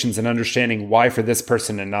populations and understanding why for this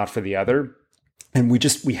person and not for the other. And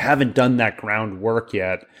we haven't done that groundwork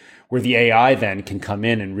yet, where the AI then can come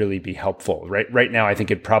in and really be helpful. Right now, I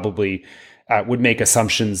think it probably would make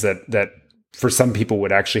assumptions that for some people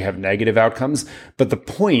would actually have negative outcomes. But the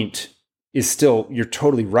point is still, you're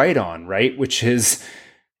totally right on, right? Which is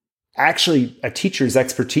actually a teacher's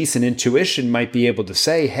expertise and intuition might be able to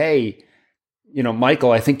say, hey,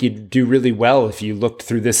 Michael, I think you'd do really well if you looked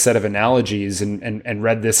through this set of analogies and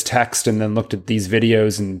read this text and then looked at these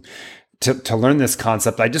videos and to learn this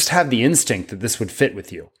concept. I just have the instinct that this would fit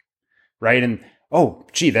with you, right? And, oh,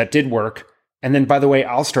 gee, that did work. And then, by the way,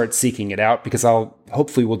 I'll start seeking it out, because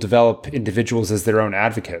hopefully we'll develop individuals as their own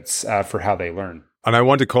advocates for how they learn. And I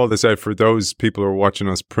want to call this out for those people who are watching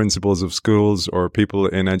us, principals of schools or people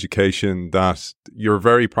in education, that you're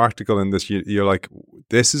very practical in this. You're like,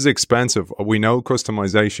 this is expensive. We know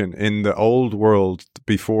customization in the old world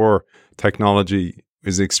before technology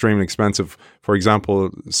is extremely expensive. For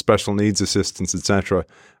example, special needs assistance, etc.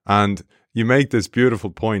 And you make this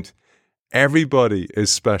beautiful point. Everybody is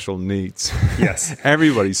special needs. Yes.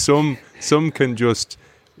 Everybody. Some can just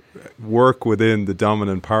work within the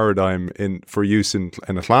dominant paradigm for use in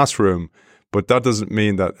a classroom, but that doesn't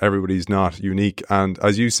mean that everybody's not unique. And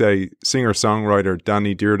as you say, singer-songwriter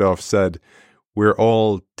Danny Deardoff said, we're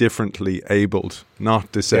all differently abled,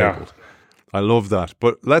 not disabled. Yeah. I love that.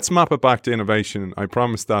 But let's map it back to innovation. I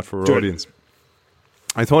promised that for our audience.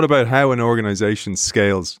 I thought about how an organization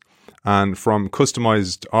scales, and from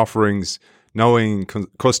customized offerings, knowing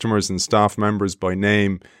customers and staff members by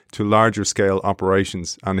name, to larger scale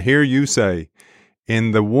operations. And here you say, in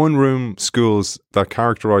the one-room schools that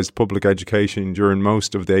characterized public education during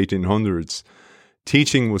most of the 1800s,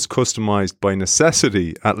 teaching was customized by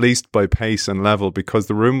necessity, at least by pace and level, because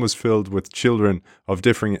the room was filled with children of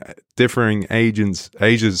differing ages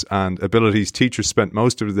and abilities. Teachers spent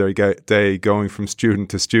most of their day going from student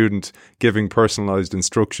to student, giving personalized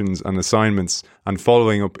instructions and assignments and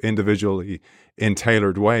following up individually in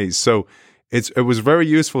tailored ways. So it was very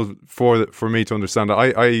useful for me to understand.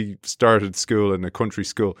 I started school in a country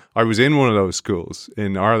school. I was in one of those schools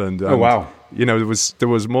in Ireland. And, oh, wow. There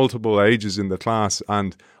was multiple ages in the class,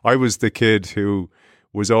 and I was the kid who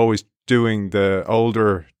was always doing the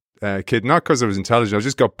older kid, not because I was intelligent. I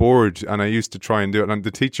just got bored, and I used to try and do it. And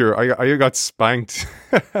the teacher, I got spanked.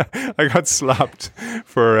 I got slapped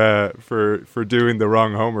for doing the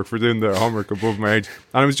wrong homework, for doing the homework above my age,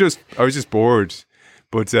 and I was just bored.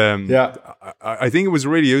 But I think it was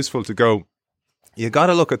really useful to go, you got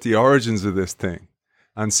to look at the origins of this thing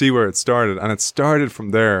and see where it started. And it started from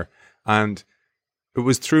there. And it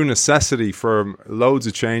was through necessity for loads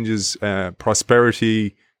of changes,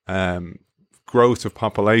 prosperity, growth of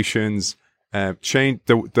populations, change,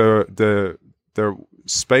 the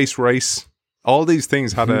space race. All these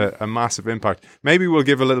things had a massive impact. Maybe we'll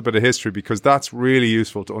give a little bit of history, because that's really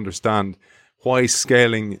useful to understand why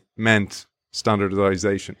scaling meant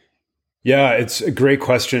standardization. Yeah, it's a great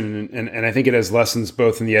question. And I think it has lessons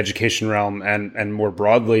both in the education realm and more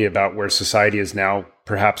broadly about where society is now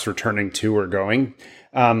perhaps returning to or going.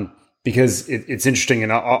 Because it's interesting,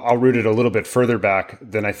 and I'll root it a little bit further back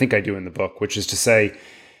than I think I do in the book, which is to say,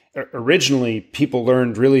 originally people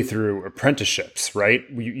learned really through apprenticeships, right?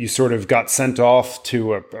 You sort of got sent off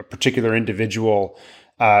to a particular individual.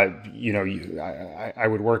 I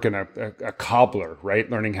would work in a cobbler, right?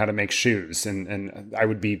 Learning how to make shoes. And I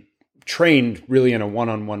would be trained really in a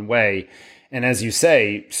one-on-one way. And as you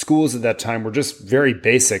say, schools at that time were just very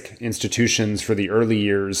basic institutions for the early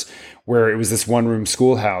years where it was this one-room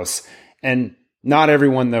schoolhouse. And not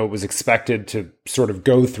everyone, though, was expected to sort of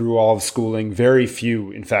go through all of schooling. Very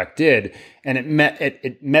few, in fact, did. And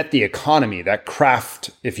it met the economy, that craft,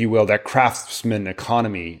 if you will, that craftsman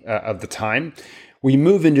economy of the time. We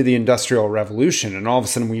move into the Industrial Revolution, and all of a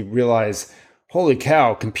sudden we realize, holy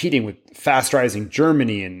cow, competing with fast-rising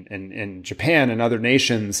Germany and Japan and other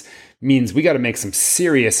nations means we got to make some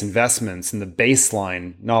serious investments in the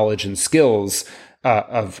baseline knowledge and skills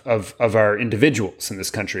of our individuals in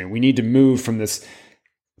this country. And we need to move from this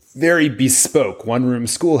very bespoke one-room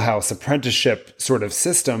schoolhouse apprenticeship sort of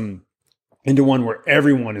system into one where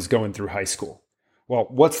everyone is going through high school. Well,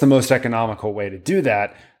 what's the most economical way to do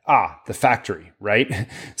that? The factory, right?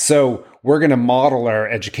 So we're going to model our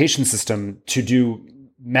education system to do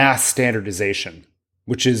mass standardization,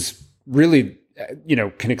 which is really,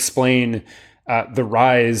 can explain the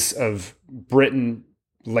rise of Britain,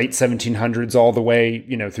 late 1700s, all the way,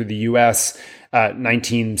 through the US,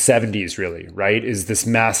 1970s, really, right? Is this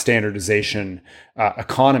mass standardization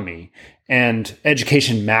economy. And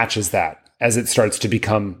education matches that as it starts to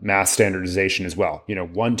become mass standardization as well.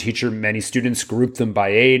 One teacher, many students, group them by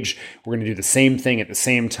age. We're going to do the same thing at the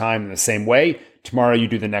same time in the same way. Tomorrow you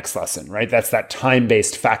do the next lesson, right? That's that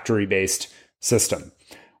time-based, factory-based system.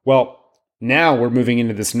 Well, now we're moving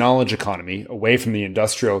into this knowledge economy, away from the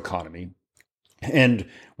industrial economy. And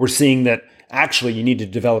we're seeing that actually you need to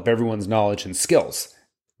develop everyone's knowledge and skills.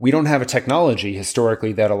 We don't have a technology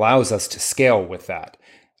historically that allows us to scale with that.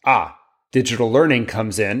 Digital learning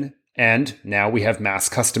comes in, and now we have mass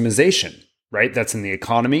customization, right? That's in the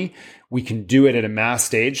economy. We can do it at a mass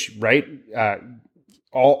stage, right?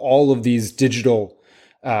 All of these digital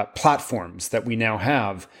platforms that we now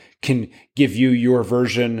have can give you your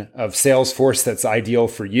version of Salesforce that's ideal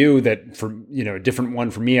for you, that for, a different one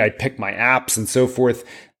for me. I pick my apps and so forth.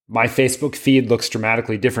 My Facebook feed looks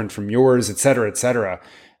dramatically different from yours, et cetera, et cetera.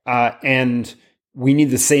 And we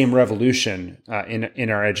need the same revolution in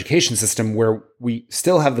our education system, where we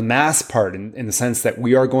still have the mass part in the sense that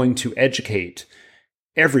we are going to educate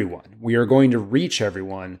everyone. We are going to reach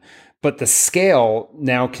everyone, but the scale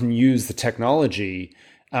now can use the technology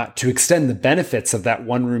to extend the benefits of that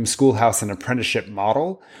one-room schoolhouse and apprenticeship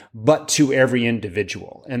model, but to every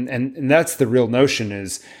individual. And that's the real notion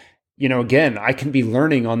is, again, I can be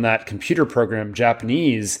learning on that computer program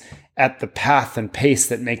Japanese at the path and pace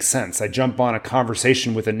that makes sense. I jump on a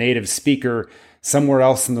conversation with a native speaker somewhere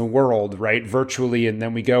else in the world, right, virtually, and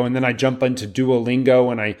then we go, and then I jump into Duolingo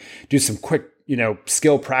and I do some quick,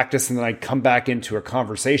 skill practice, and then I come back into a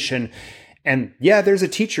conversation. And yeah, there's a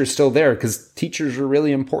teacher still there, because teachers are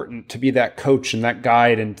really important to be that coach and that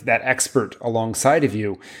guide and that expert alongside of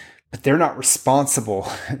you. But they're not responsible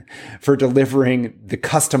for delivering the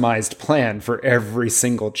customized plan for every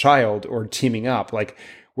single child or teaming up. Like,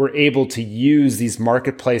 we're able to use these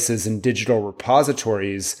marketplaces and digital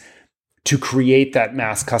repositories to create that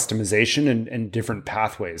mass customization and different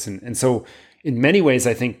pathways. And so in many ways,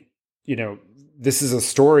 I think, this is a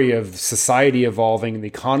story of society evolving and the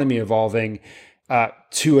economy evolving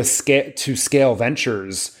to scale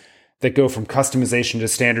ventures that go from customization to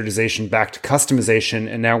standardization back to customization.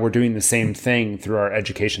 And now we're doing the same thing through our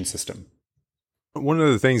education system. One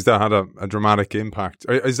of the things that had a dramatic impact,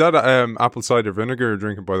 is that apple cider vinegar you're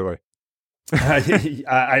drinking, by the way?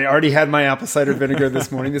 I already had my apple cider vinegar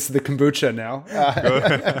this morning. This is the kombucha now.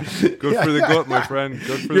 Good for the gut, my friend.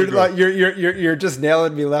 Good for the gut. You're just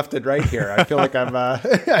nailing me left and right here. I feel like I'm. I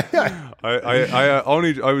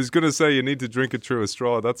was going to say you need to drink it through a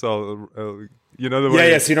straw. That's all. The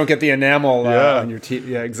way. Yeah. So you don't get the enamel on your teeth.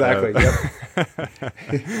 Yeah, exactly. Yep.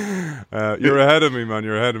 You're ahead of me, man.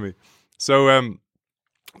 You're ahead of me. So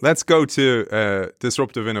let's go to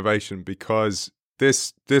disruptive innovation, because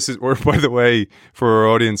this is, or by the way, for our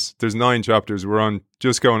audience, there's 9 chapters. We're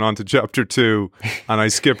just going on to chapter 2, and I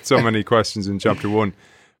skipped so many questions in chapter 1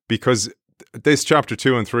 because this chapter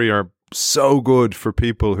 2 and 3 are so good for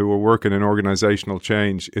people who are working in organizational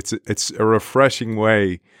change. It's a refreshing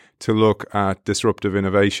way to look at disruptive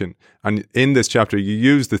innovation. And in this chapter, you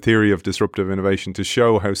use the theory of disruptive innovation to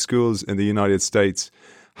show how schools in the United States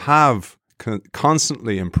have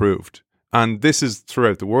constantly improved. And this is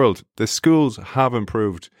throughout the world. The schools have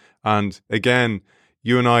improved. And again,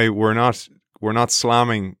 you and I, we're not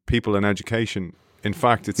slamming people in education. In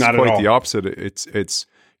fact, it's not quite the opposite. It's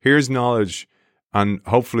here's knowledge and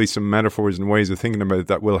hopefully some metaphors and ways of thinking about it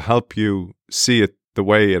that will help you see it the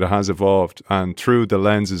way it has evolved and through the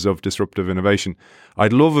lenses of disruptive innovation.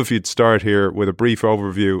 I'd love if you'd start here with a brief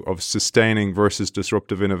overview of sustaining versus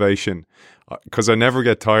disruptive innovation, because I never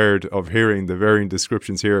get tired of hearing the varying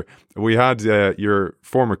descriptions here. We had your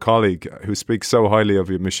former colleague who speaks so highly of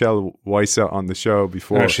you, Michelle Weissa, on the show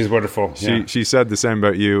before. Oh, she's wonderful. She said the same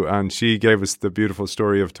about you, and she gave us the beautiful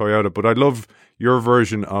story of Toyota. But I'd love your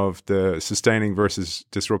version of the sustaining versus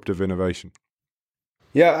disruptive innovation.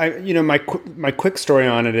 Yeah, my quick story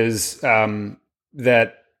on it is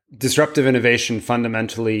that disruptive innovation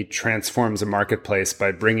fundamentally transforms a marketplace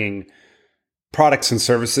by bringing products and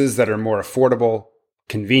services that are more affordable,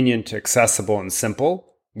 convenient, accessible, and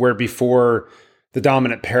simple, where before the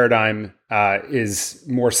dominant paradigm is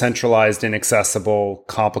more centralized, inaccessible,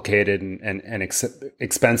 complicated, and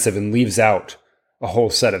expensive, and leaves out a whole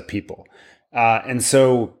set of people. And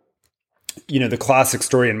so, the classic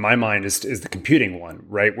story in my mind is the computing one,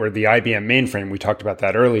 right? Where the IBM mainframe, we talked about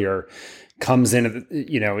that earlier, comes in at,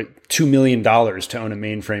 $2 million to own a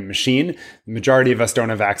mainframe machine. The majority of us don't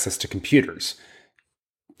have access to computers.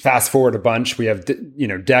 Fast forward a bunch, we have,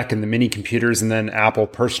 DEC and the mini computers, and then Apple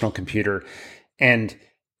personal computer. And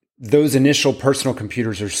those initial personal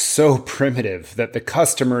computers are so primitive that the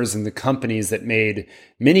customers and the companies that made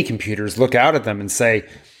mini computers look out at them and say,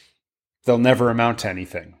 they'll never amount to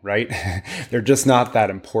anything, right? They're just not that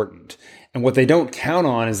important. And what they don't count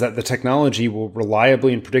on is that the technology will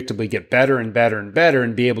reliably and predictably get better and better and better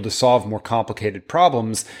and be able to solve more complicated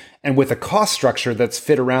problems, and with a cost structure that's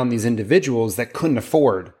fit around these individuals that couldn't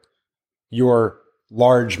afford your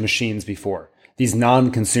large machines before. These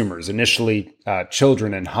non-consumers, initially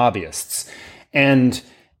children and hobbyists. And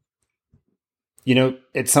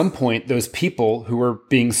at some point, those people who are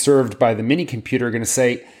being served by the mini computer are going to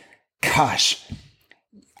say, gosh,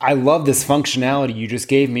 I love this functionality you just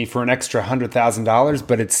gave me for an extra $100,000,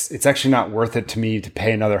 but it's actually not worth it to me to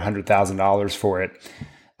pay another $100,000 for it.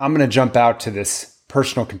 I'm going to jump out to this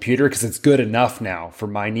personal computer because it's good enough now for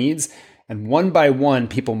my needs. And one by one,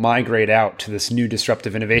 people migrate out to this new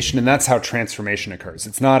disruptive innovation. And that's how transformation occurs.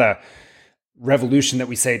 It's not a revolution that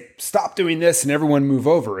we say, stop doing this and everyone move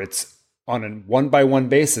over. It's on a one by one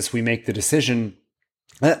basis. We make the decision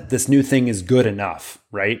that this new thing is good enough,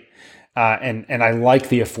 right? And I like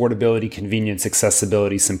the affordability, convenience,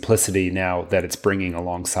 accessibility, simplicity now that it's bringing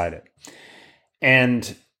alongside it.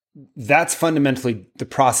 And that's fundamentally the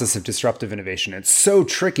process of disruptive innovation. It's so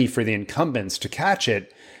tricky for the incumbents to catch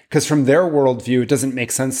it because from their worldview, it doesn't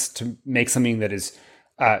make sense to make something that is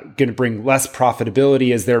going to bring less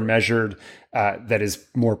profitability as they're measured, that is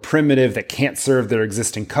more primitive, that can't serve their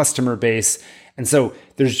existing customer base. And so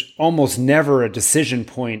there's almost never a decision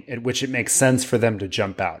point at which it makes sense for them to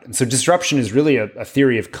jump out. And so disruption is really a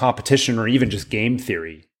theory of competition or even just game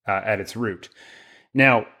theory at its root.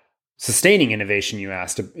 Now, sustaining innovation, you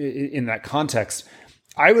asked, in that context,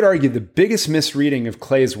 I would argue the biggest misreading of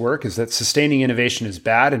Clay's work is that sustaining innovation is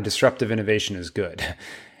bad and disruptive innovation is good.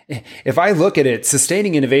 If I look at it,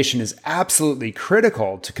 sustaining innovation is absolutely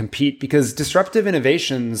critical to compete because disruptive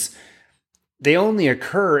innovations, they only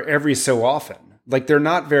occur every so often. Like they're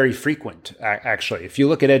not very frequent, actually. If you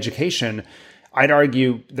look at education, I'd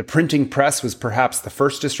argue the printing press was perhaps the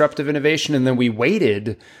first disruptive innovation, and then we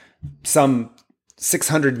waited some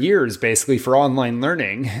 600 years basically for online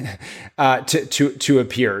learning to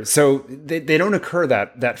appear. So they don't occur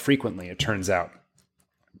that frequently, it turns out.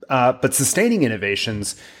 But sustaining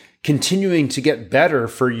innovations, continuing to get better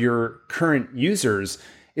for your current users,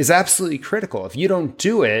 is absolutely critical. If you don't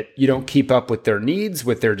do it, you don't keep up with their needs,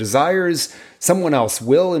 with their desires. Someone else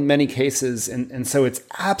will in many cases. And so it's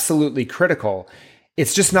absolutely critical.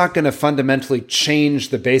 It's just not going to fundamentally change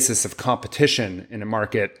the basis of competition in a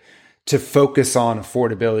market to focus on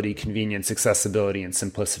affordability, convenience, accessibility, and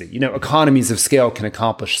simplicity. Economies of scale can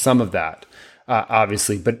accomplish some of that,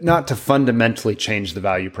 obviously, but not to fundamentally change the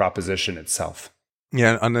value proposition itself.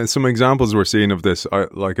 Yeah, and some examples we're seeing of this,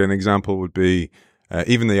 like an example would be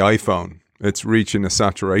even the iPhone. It's reaching a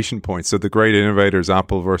saturation point. So the great innovators,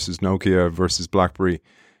 Apple versus Nokia versus BlackBerry,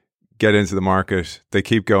 get into the market. They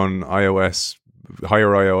keep going iOS, higher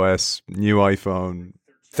iOS, new iPhone.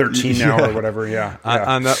 13 now or whatever, yeah.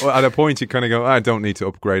 And at a point you kind of go, I don't need to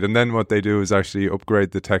upgrade. And then what they do is actually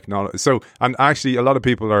upgrade the technology. So, and actually a lot of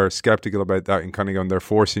people are skeptical about that and kind of going, they're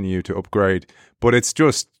forcing you to upgrade. But it's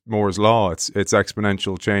just Moore's Law. It's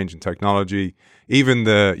exponential change in technology. Even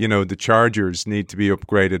the chargers need to be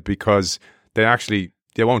upgraded because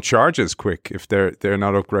they won't charge as quick if they're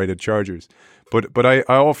not upgraded chargers. But I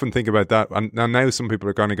often think about that. And now some people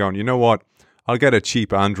are kind of going, you know what? I'll get a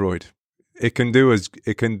cheap Android. it can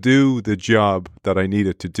do the job that I need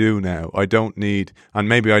it to do now. I don't need, and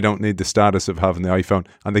maybe I don't need the status of having the iPhone,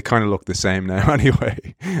 and they kind of look the same now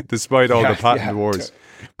anyway, despite all the patent wars.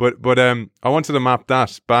 But I wanted to map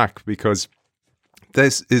that back because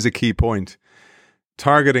this is a key point.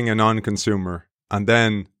 Targeting a non-consumer, and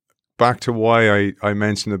then back to why I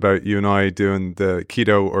mentioned about you and I doing the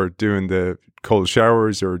keto or doing the cold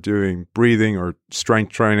showers or doing breathing or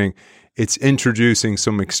strength training. It's introducing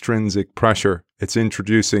some extrinsic pressure. It's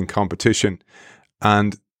introducing competition.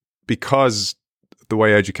 And because the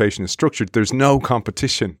way education is structured, there's no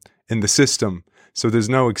competition in the system. So there's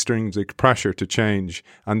no extrinsic pressure to change.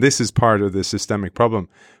 And this is part of the systemic problem.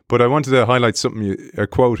 But I wanted to highlight a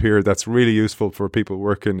quote here that's really useful for people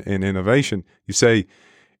working in innovation. You say,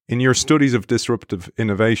 in your studies of disruptive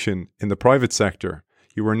innovation in the private sector,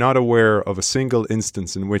 you were not aware of a single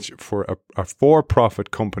instance in which a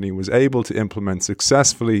for-profit company was able to implement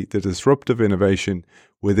successfully the disruptive innovation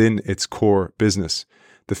within its core business.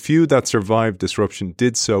 The few that survived disruption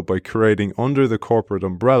did so by creating under the corporate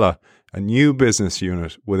umbrella a new business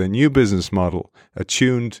unit with a new business model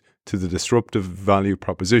attuned to the disruptive value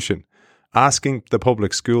proposition. Asking the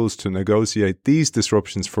public schools to negotiate these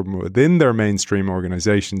disruptions from within their mainstream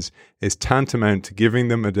organizations is tantamount to giving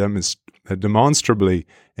them a demonstrably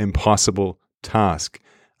impossible task.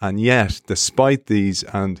 And yet, despite these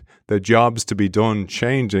and the jobs to be done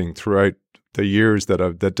changing throughout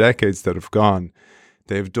the decades that have gone,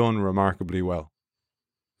 they've done remarkably well.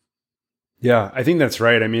 Yeah, I think that's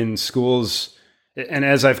right. I mean, schools, and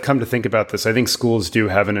as I've come to think about this, I think schools do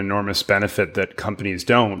have an enormous benefit that companies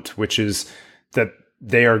don't, which is that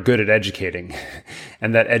they are good at educating.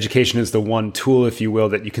 And that education is the one tool, if you will,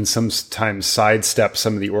 that you can sometimes sidestep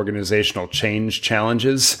some of the organizational change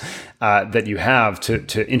challenges that you have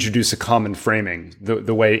to introduce a common framing.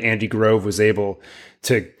 The way Andy Grove was able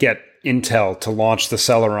to get Intel to launch the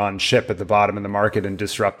Celeron chip at the bottom of the market and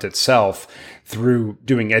disrupt itself through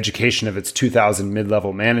doing education of its 2,000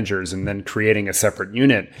 mid-level managers and then creating a separate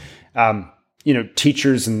unit.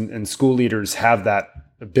 Teachers and school leaders have that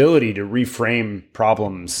ability to reframe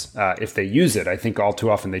problems if they use it. I think all too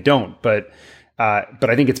often they don't, but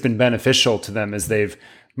I think it's been beneficial to them as they've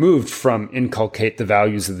moved from inculcate the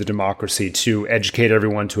values of the democracy to educate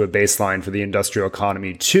everyone to a baseline for the industrial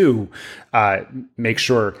economy to make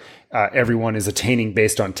sure everyone is attaining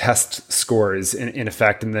based on test scores in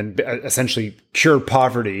effect, and then essentially cure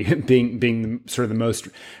poverty being sort of the most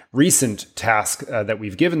recent task that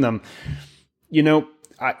we've given them.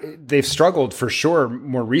 They've struggled for sure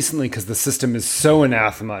more recently because the system is so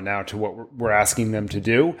anathema now to what we're asking them to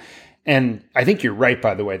do. And I think you're right,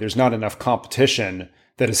 by the way, there's not enough competition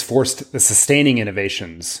that has forced the sustaining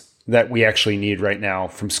innovations that we actually need right now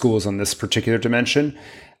from schools on this particular dimension.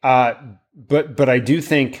 But I do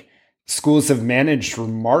think schools have managed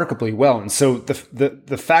remarkably well. And so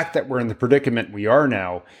the fact that we're in the predicament we are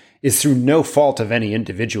now is through no fault of any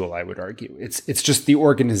individual, I would argue. It's just the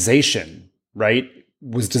organization, right,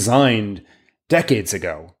 was designed decades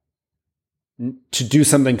ago to do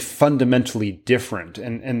something fundamentally different.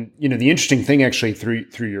 And the interesting thing actually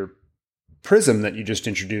through your prism that you just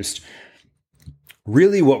introduced,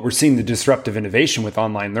 really what we're seeing the disruptive innovation with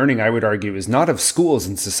online learning, I would argue, is not of schools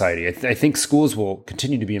in society. I think schools will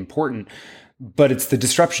continue to be important, but it's the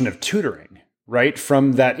disruption of tutoring, right?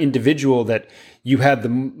 From that individual that you had the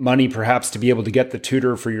money perhaps to be able to get the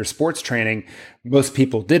tutor for your sports training. Most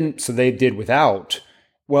people didn't, so they did without.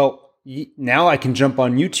 Well, now I can jump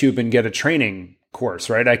on YouTube and get a training course,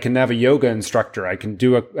 right? I can have a yoga instructor. I can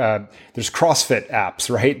do there's CrossFit apps,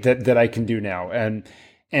 right? That I can do now.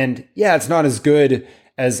 And yeah, it's not as good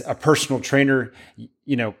as a personal trainer,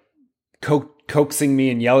 coaxing me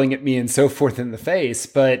and yelling at me and so forth in the face,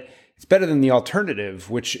 but it's better than the alternative,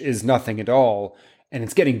 which is nothing at all. And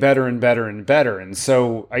it's getting better and better and better. And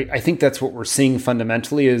so I think that's what we're seeing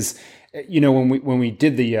fundamentally is, when we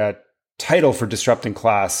did the title for Disrupting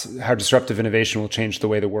Class, How Disruptive Innovation Will Change the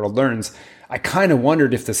Way the World Learns, I kind of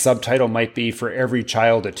wondered if the subtitle might be For Every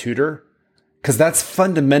Child a Tutor, because that's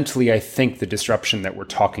fundamentally, I think, the disruption that we're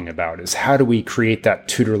talking about is how do we create that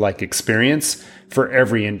tutor-like experience for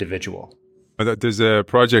every individual? There's a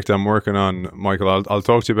project I'm working on, Michael. I'll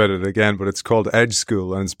talk to you about it again, but it's called Edge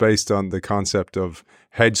School, and it's based on the concept of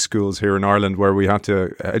hedge schools here in Ireland, where we had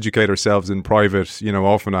to educate ourselves in private,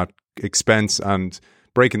 often at expense and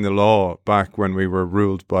breaking the law back when we were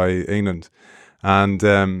ruled by England. And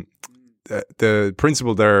the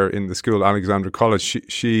principal there in the school, Alexandra College,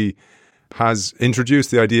 she has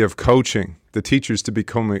introduced the idea of coaching the teachers to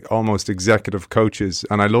become almost executive coaches.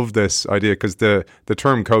 And I love this idea because the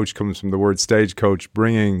term coach comes from the word stagecoach,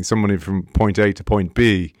 bringing somebody from point A to point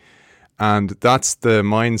B. And that's the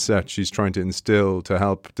mindset she's trying to instill to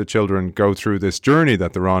help the children go through this journey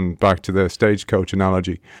that they're on, back to the stagecoach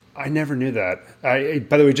analogy. I never knew that.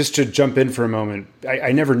 By the way, just to jump in for a moment,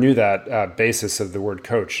 I never knew that basis of the word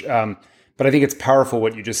coach. But I think it's powerful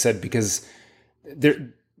what you just said, because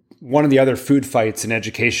one of the other food fights in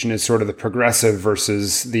education is sort of the progressive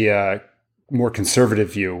versus the more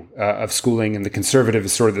conservative view of schooling. And the conservative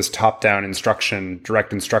is sort of this top-down instruction,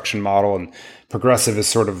 direct instruction model, and progressive is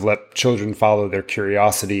sort of let children follow their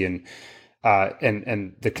curiosity. And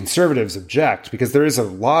the conservatives object because there is a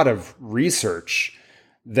lot of research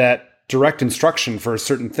that direct instruction for a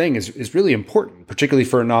certain thing is really important, particularly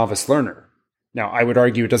for a novice learner. Now, I would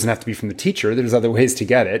argue it doesn't have to be from the teacher. There's other ways to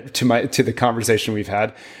get it, to the conversation we've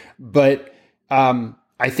had. But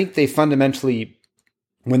I think they fundamentally,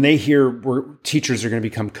 when they hear teachers are going to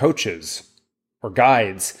become coaches or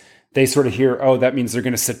guides, they sort of hear, oh, that means they're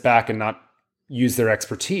going to sit back and not use their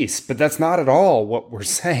expertise. But that's not at all what we're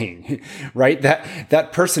saying, right?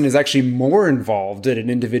 That person is actually more involved at an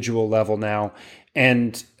individual level now,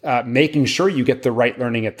 and making sure you get the right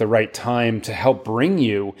learning at the right time to help bring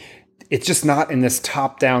you. It's just not in this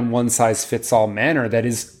top-down, one-size-fits-all manner that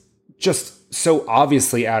is just so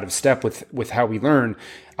obviously out of step with how we learn.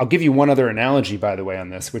 I'll give you one other analogy, by the way, on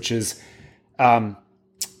this, which is, gaming,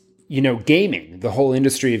 the whole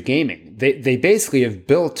industry of gaming. They basically have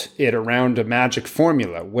built it around a magic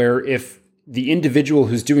formula where if the individual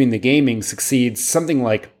who's doing the gaming succeeds, something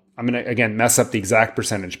like, I'm going to, again, mess up the exact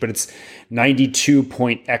percentage, but it's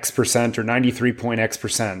 92.x% or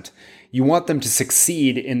 93.x%. You want them to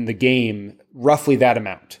succeed in the game roughly that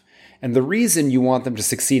amount. And the reason you want them to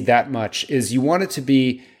succeed that much is you want it to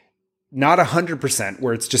be not 100%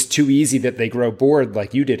 where it's just too easy that they grow bored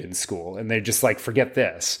like you did in school and they just like, forget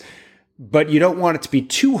this. But you don't want it to be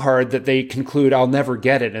too hard that they conclude, I'll never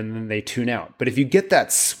get it, and then they tune out. But if you get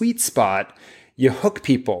that sweet spot, you hook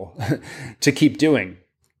people to keep doing.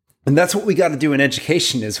 And that's what we got to do in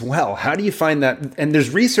education as well. How do you find that? And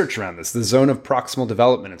there's research around this, the zone of proximal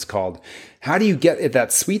development, it's called. How do you get at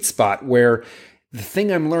that sweet spot where the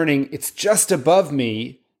thing I'm learning, it's just above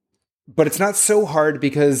me, but it's not so hard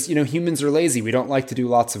because, humans are lazy. We don't like to do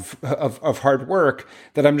lots of hard work,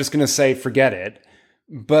 that I'm just going to say, forget it.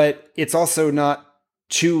 But it's also not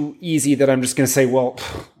too easy that I'm just going to say, well,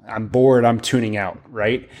 I'm bored, I'm tuning out,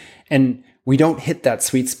 right? And we don't hit that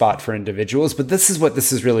sweet spot for individuals, but this is what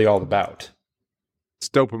this is really all about. It's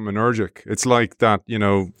dopaminergic. It's like that,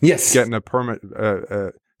 yes, getting a permit,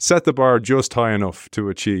 set the bar just high enough to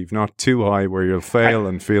achieve, not too high where you'll fail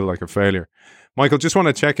and feel like a failure. Michael, just want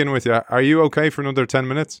to check in with you. Are you okay for another 10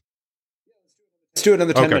 minutes? Let's do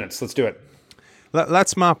another 10 minutes. Let's do it.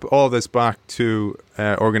 Let's map all this back to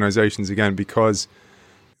organizations again, because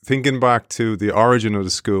thinking back to the origin of the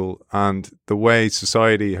school and the way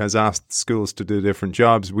society has asked schools to do different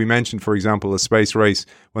jobs. We mentioned, for example, a space race.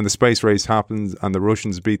 When the space race happened and the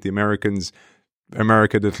Russians beat the Americans,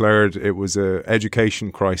 America declared it was an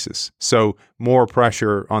education crisis. So more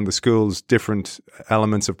pressure on the schools, different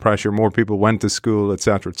elements of pressure, more people went to school,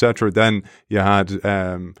 etc., etc. Then you had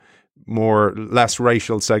less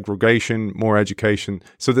racial segregation, more education.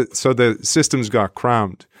 So the systems got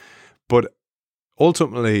crammed. But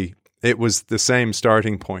ultimately, it was the same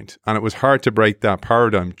starting point, and it was hard to break that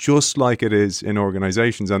paradigm, just like it is in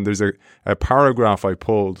organizations. And there's a paragraph I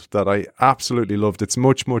pulled that I absolutely loved. It's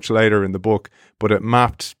much, much later in the book, but it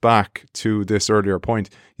mapped back to this earlier point.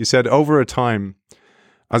 You said, over a time,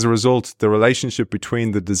 as a result, the relationship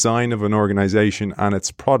between the design of an organization and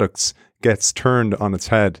its products gets turned on its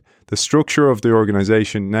head. The structure of the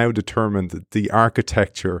organization now determined the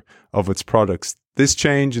architecture of its products. This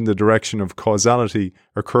change in the direction of causality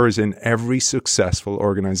occurs in every successful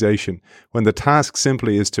organization, when the task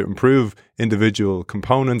simply is to improve individual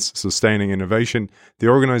components, sustaining innovation. The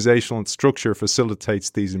organizational structure facilitates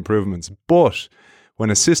these improvements. But when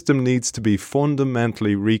a system needs to be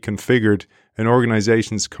fundamentally reconfigured, an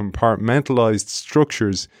organization's compartmentalized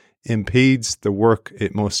structures impedes the work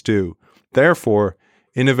it must do. Therefore,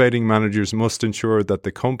 innovating managers must ensure that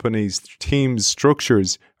the company's team's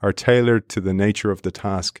structures are tailored to the nature of the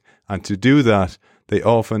task. And to do that, they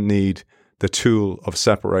often need the tool of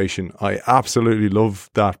separation. I absolutely love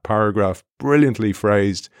that paragraph, brilliantly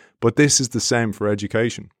phrased, but this is the same for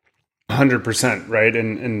education. 100%, right?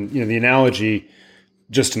 And the analogy,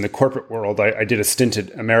 just in the corporate world, I did a stint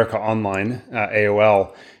at America Online,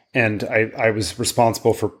 AOL, and I was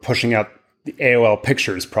responsible for pushing out the AOL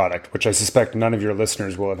Pictures product, which I suspect none of your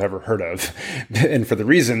listeners will have ever heard of. And for the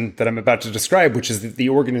reason that I'm about to describe, which is that the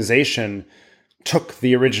organization took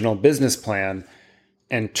the original business plan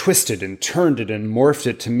and twisted and turned it and morphed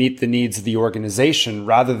it to meet the needs of the organization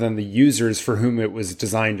rather than the users for whom it was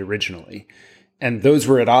designed originally. And those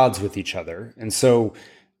were at odds with each other. And so,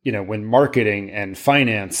 when marketing and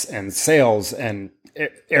finance and sales and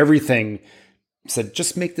everything said,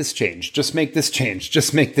 just make this change, just make this change,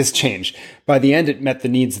 just make this change. By the end, it met the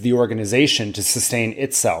needs of the organization to sustain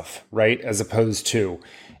itself, right? As opposed to,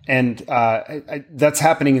 and that's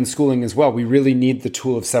happening in schooling as well. We really need the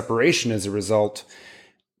tool of separation as a result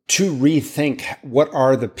to rethink what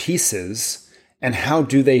are the pieces and how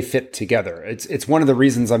do they fit together. It's one of the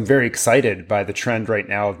reasons I'm very excited by the trend right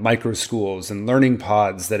now of micro schools and learning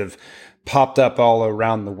pods that have popped up all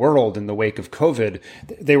around the world in the wake of COVID.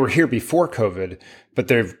 They were here before COVID, but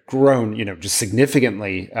they've grown, just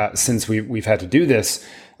significantly since we've had to do this.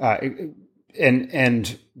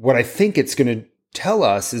 And what I think it's going to tell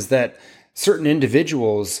us is that certain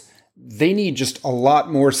individuals, they need just a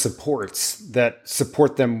lot more supports that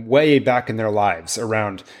support them way back in their lives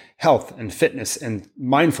around health and fitness and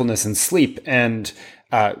mindfulness and sleep and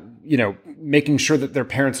making sure that their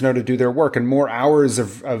parents know to do their work and more hours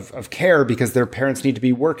of care because their parents need to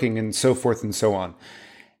be working and so forth and so on.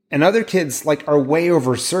 And other kids are way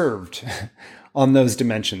overserved on those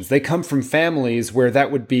dimensions. They come from families where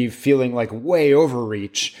that would be feeling like way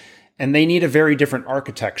overreach, and they need a very different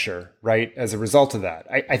architecture, right? As a result of that.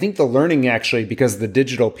 I think the learning actually, because the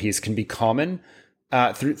digital piece can be common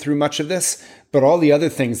through much of this, but all the other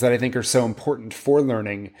things that I think are so important for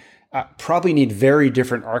learning probably need very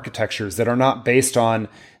different architectures that are not based on,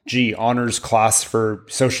 honors class for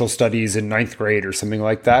social studies in 9th grade or something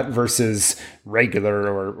like that versus regular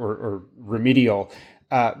or remedial,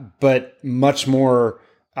 but much more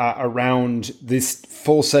around this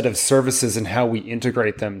full set of services and how we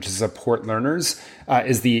integrate them to support learners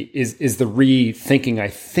is the rethinking I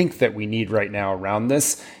think that we need right now around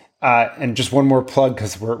this. And just one more plug,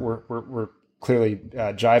 because we're clearly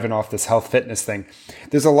jiving off this health fitness thing.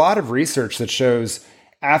 There's a lot of research that shows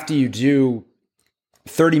after you do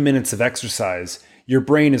 30 minutes of exercise, your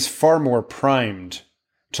brain is far more primed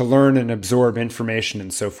to learn and absorb information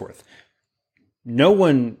and so forth. No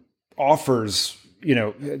one offers,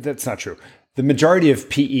 that's not true. The majority of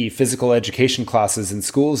PE, physical education classes in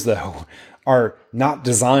schools, though, are not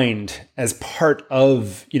designed as part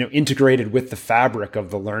of, integrated with the fabric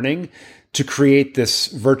of the learning to create this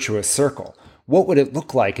virtuous circle. What would it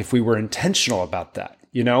look like if we were intentional about that?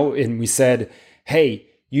 And we said, hey,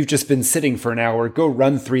 you've just been sitting for an hour, go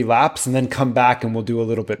run 3 laps and then come back and we'll do a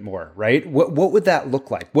little bit more, right? What would that look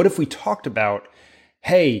like? What if we talked about,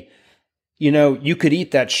 hey, you could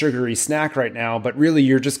eat that sugary snack right now, but really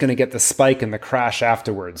you're just going to get the spike and the crash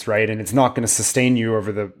afterwards, right? And it's not going to sustain you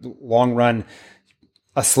over the long run.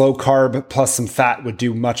 A slow carb plus some fat would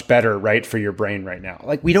do much better, right, for your brain right now.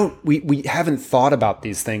 We haven't thought about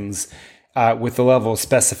these things with the level of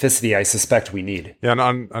specificity I suspect we need. Yeah,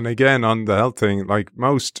 and again, on the health thing,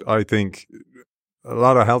 I think a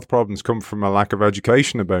lot of health problems come from a lack of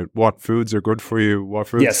education about what foods are good for you, what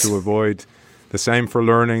foods to avoid. The same for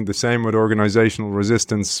learning, the same with organizational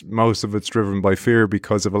resistance. Most of it's driven by fear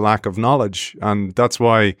because of a lack of knowledge. And that's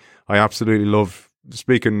why I absolutely love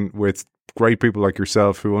speaking with great people like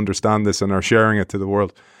yourself who understand this and are sharing it to the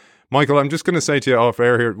world. Michael, I'm just going to say to you off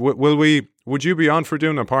air here, would you be on for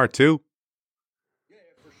doing a part 2?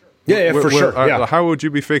 Yeah, for sure. Yeah. How would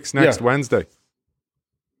you be fixed next Wednesday?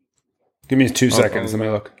 Give me 2 seconds. Let me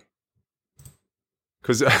look.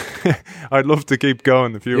 Because I'd love to keep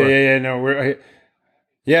going if you were.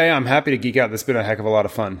 I'm happy to geek out. This has been a heck of a lot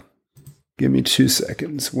of fun. Give me 2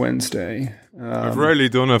 seconds. Wednesday. I've rarely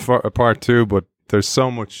done a part 2, but there's so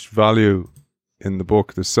much value in the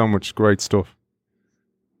book. There's so much great stuff.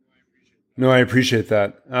 No, I appreciate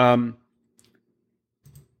that.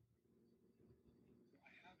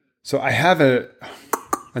 So I have a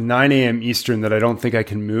 9 a.m. Eastern that I don't think I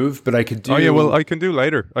can move, but I could do. Oh yeah, well I can do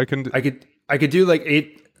later. I could do like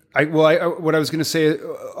 8. What I was going to say.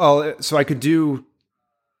 So I could do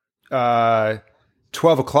 12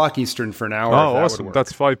 o'clock Eastern for an hour. Oh, awesome!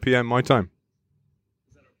 That's 5 p.m. my time.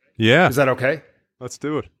 Yeah, is that okay? Let's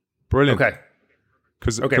do it. Brilliant. Okay.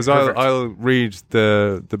 Because I'll read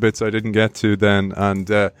the bits I didn't get to then,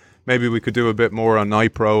 and maybe we could do a bit more on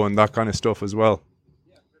iPro and that kind of stuff as well.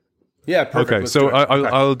 Yeah, perfect. Okay, so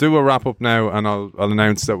I'll do a wrap up now, and I'll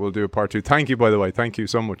announce that we'll do a part 2. Thank you, by the way. Thank you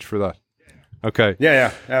so much for that. Okay.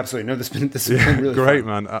 Yeah, absolutely. No, this has been really great,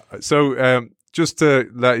 fun. man. So just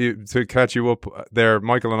to catch you up there,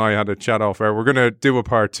 Michael and I had a chat off air. We're going to do a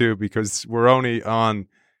part 2 because we're only on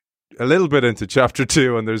a little bit into chapter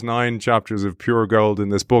 2, and there's 9 chapters of pure gold in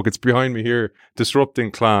this book. It's behind me here, Disrupting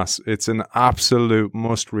Class. It's an absolute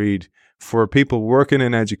must read for people working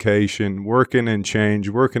in education, working in change,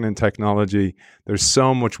 working in technology. There's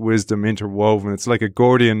so much wisdom interwoven. It's like a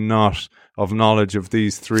Gordian knot of knowledge of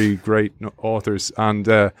these three great authors.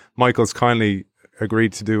 And Michael's kindly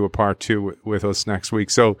agreed to do a part 2 with us next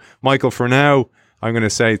week. So, Michael, for now, I'm going to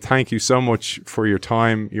say thank you so much for your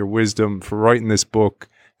time, your wisdom, for writing this book,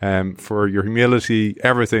 for your humility,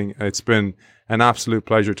 everything. It's been an absolute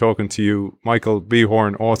pleasure talking to you. Michael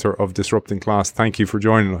Beehorn, author of Disrupting Class. Thank you for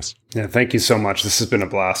joining us. Yeah, thank you so much. This has been a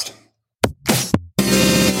blast.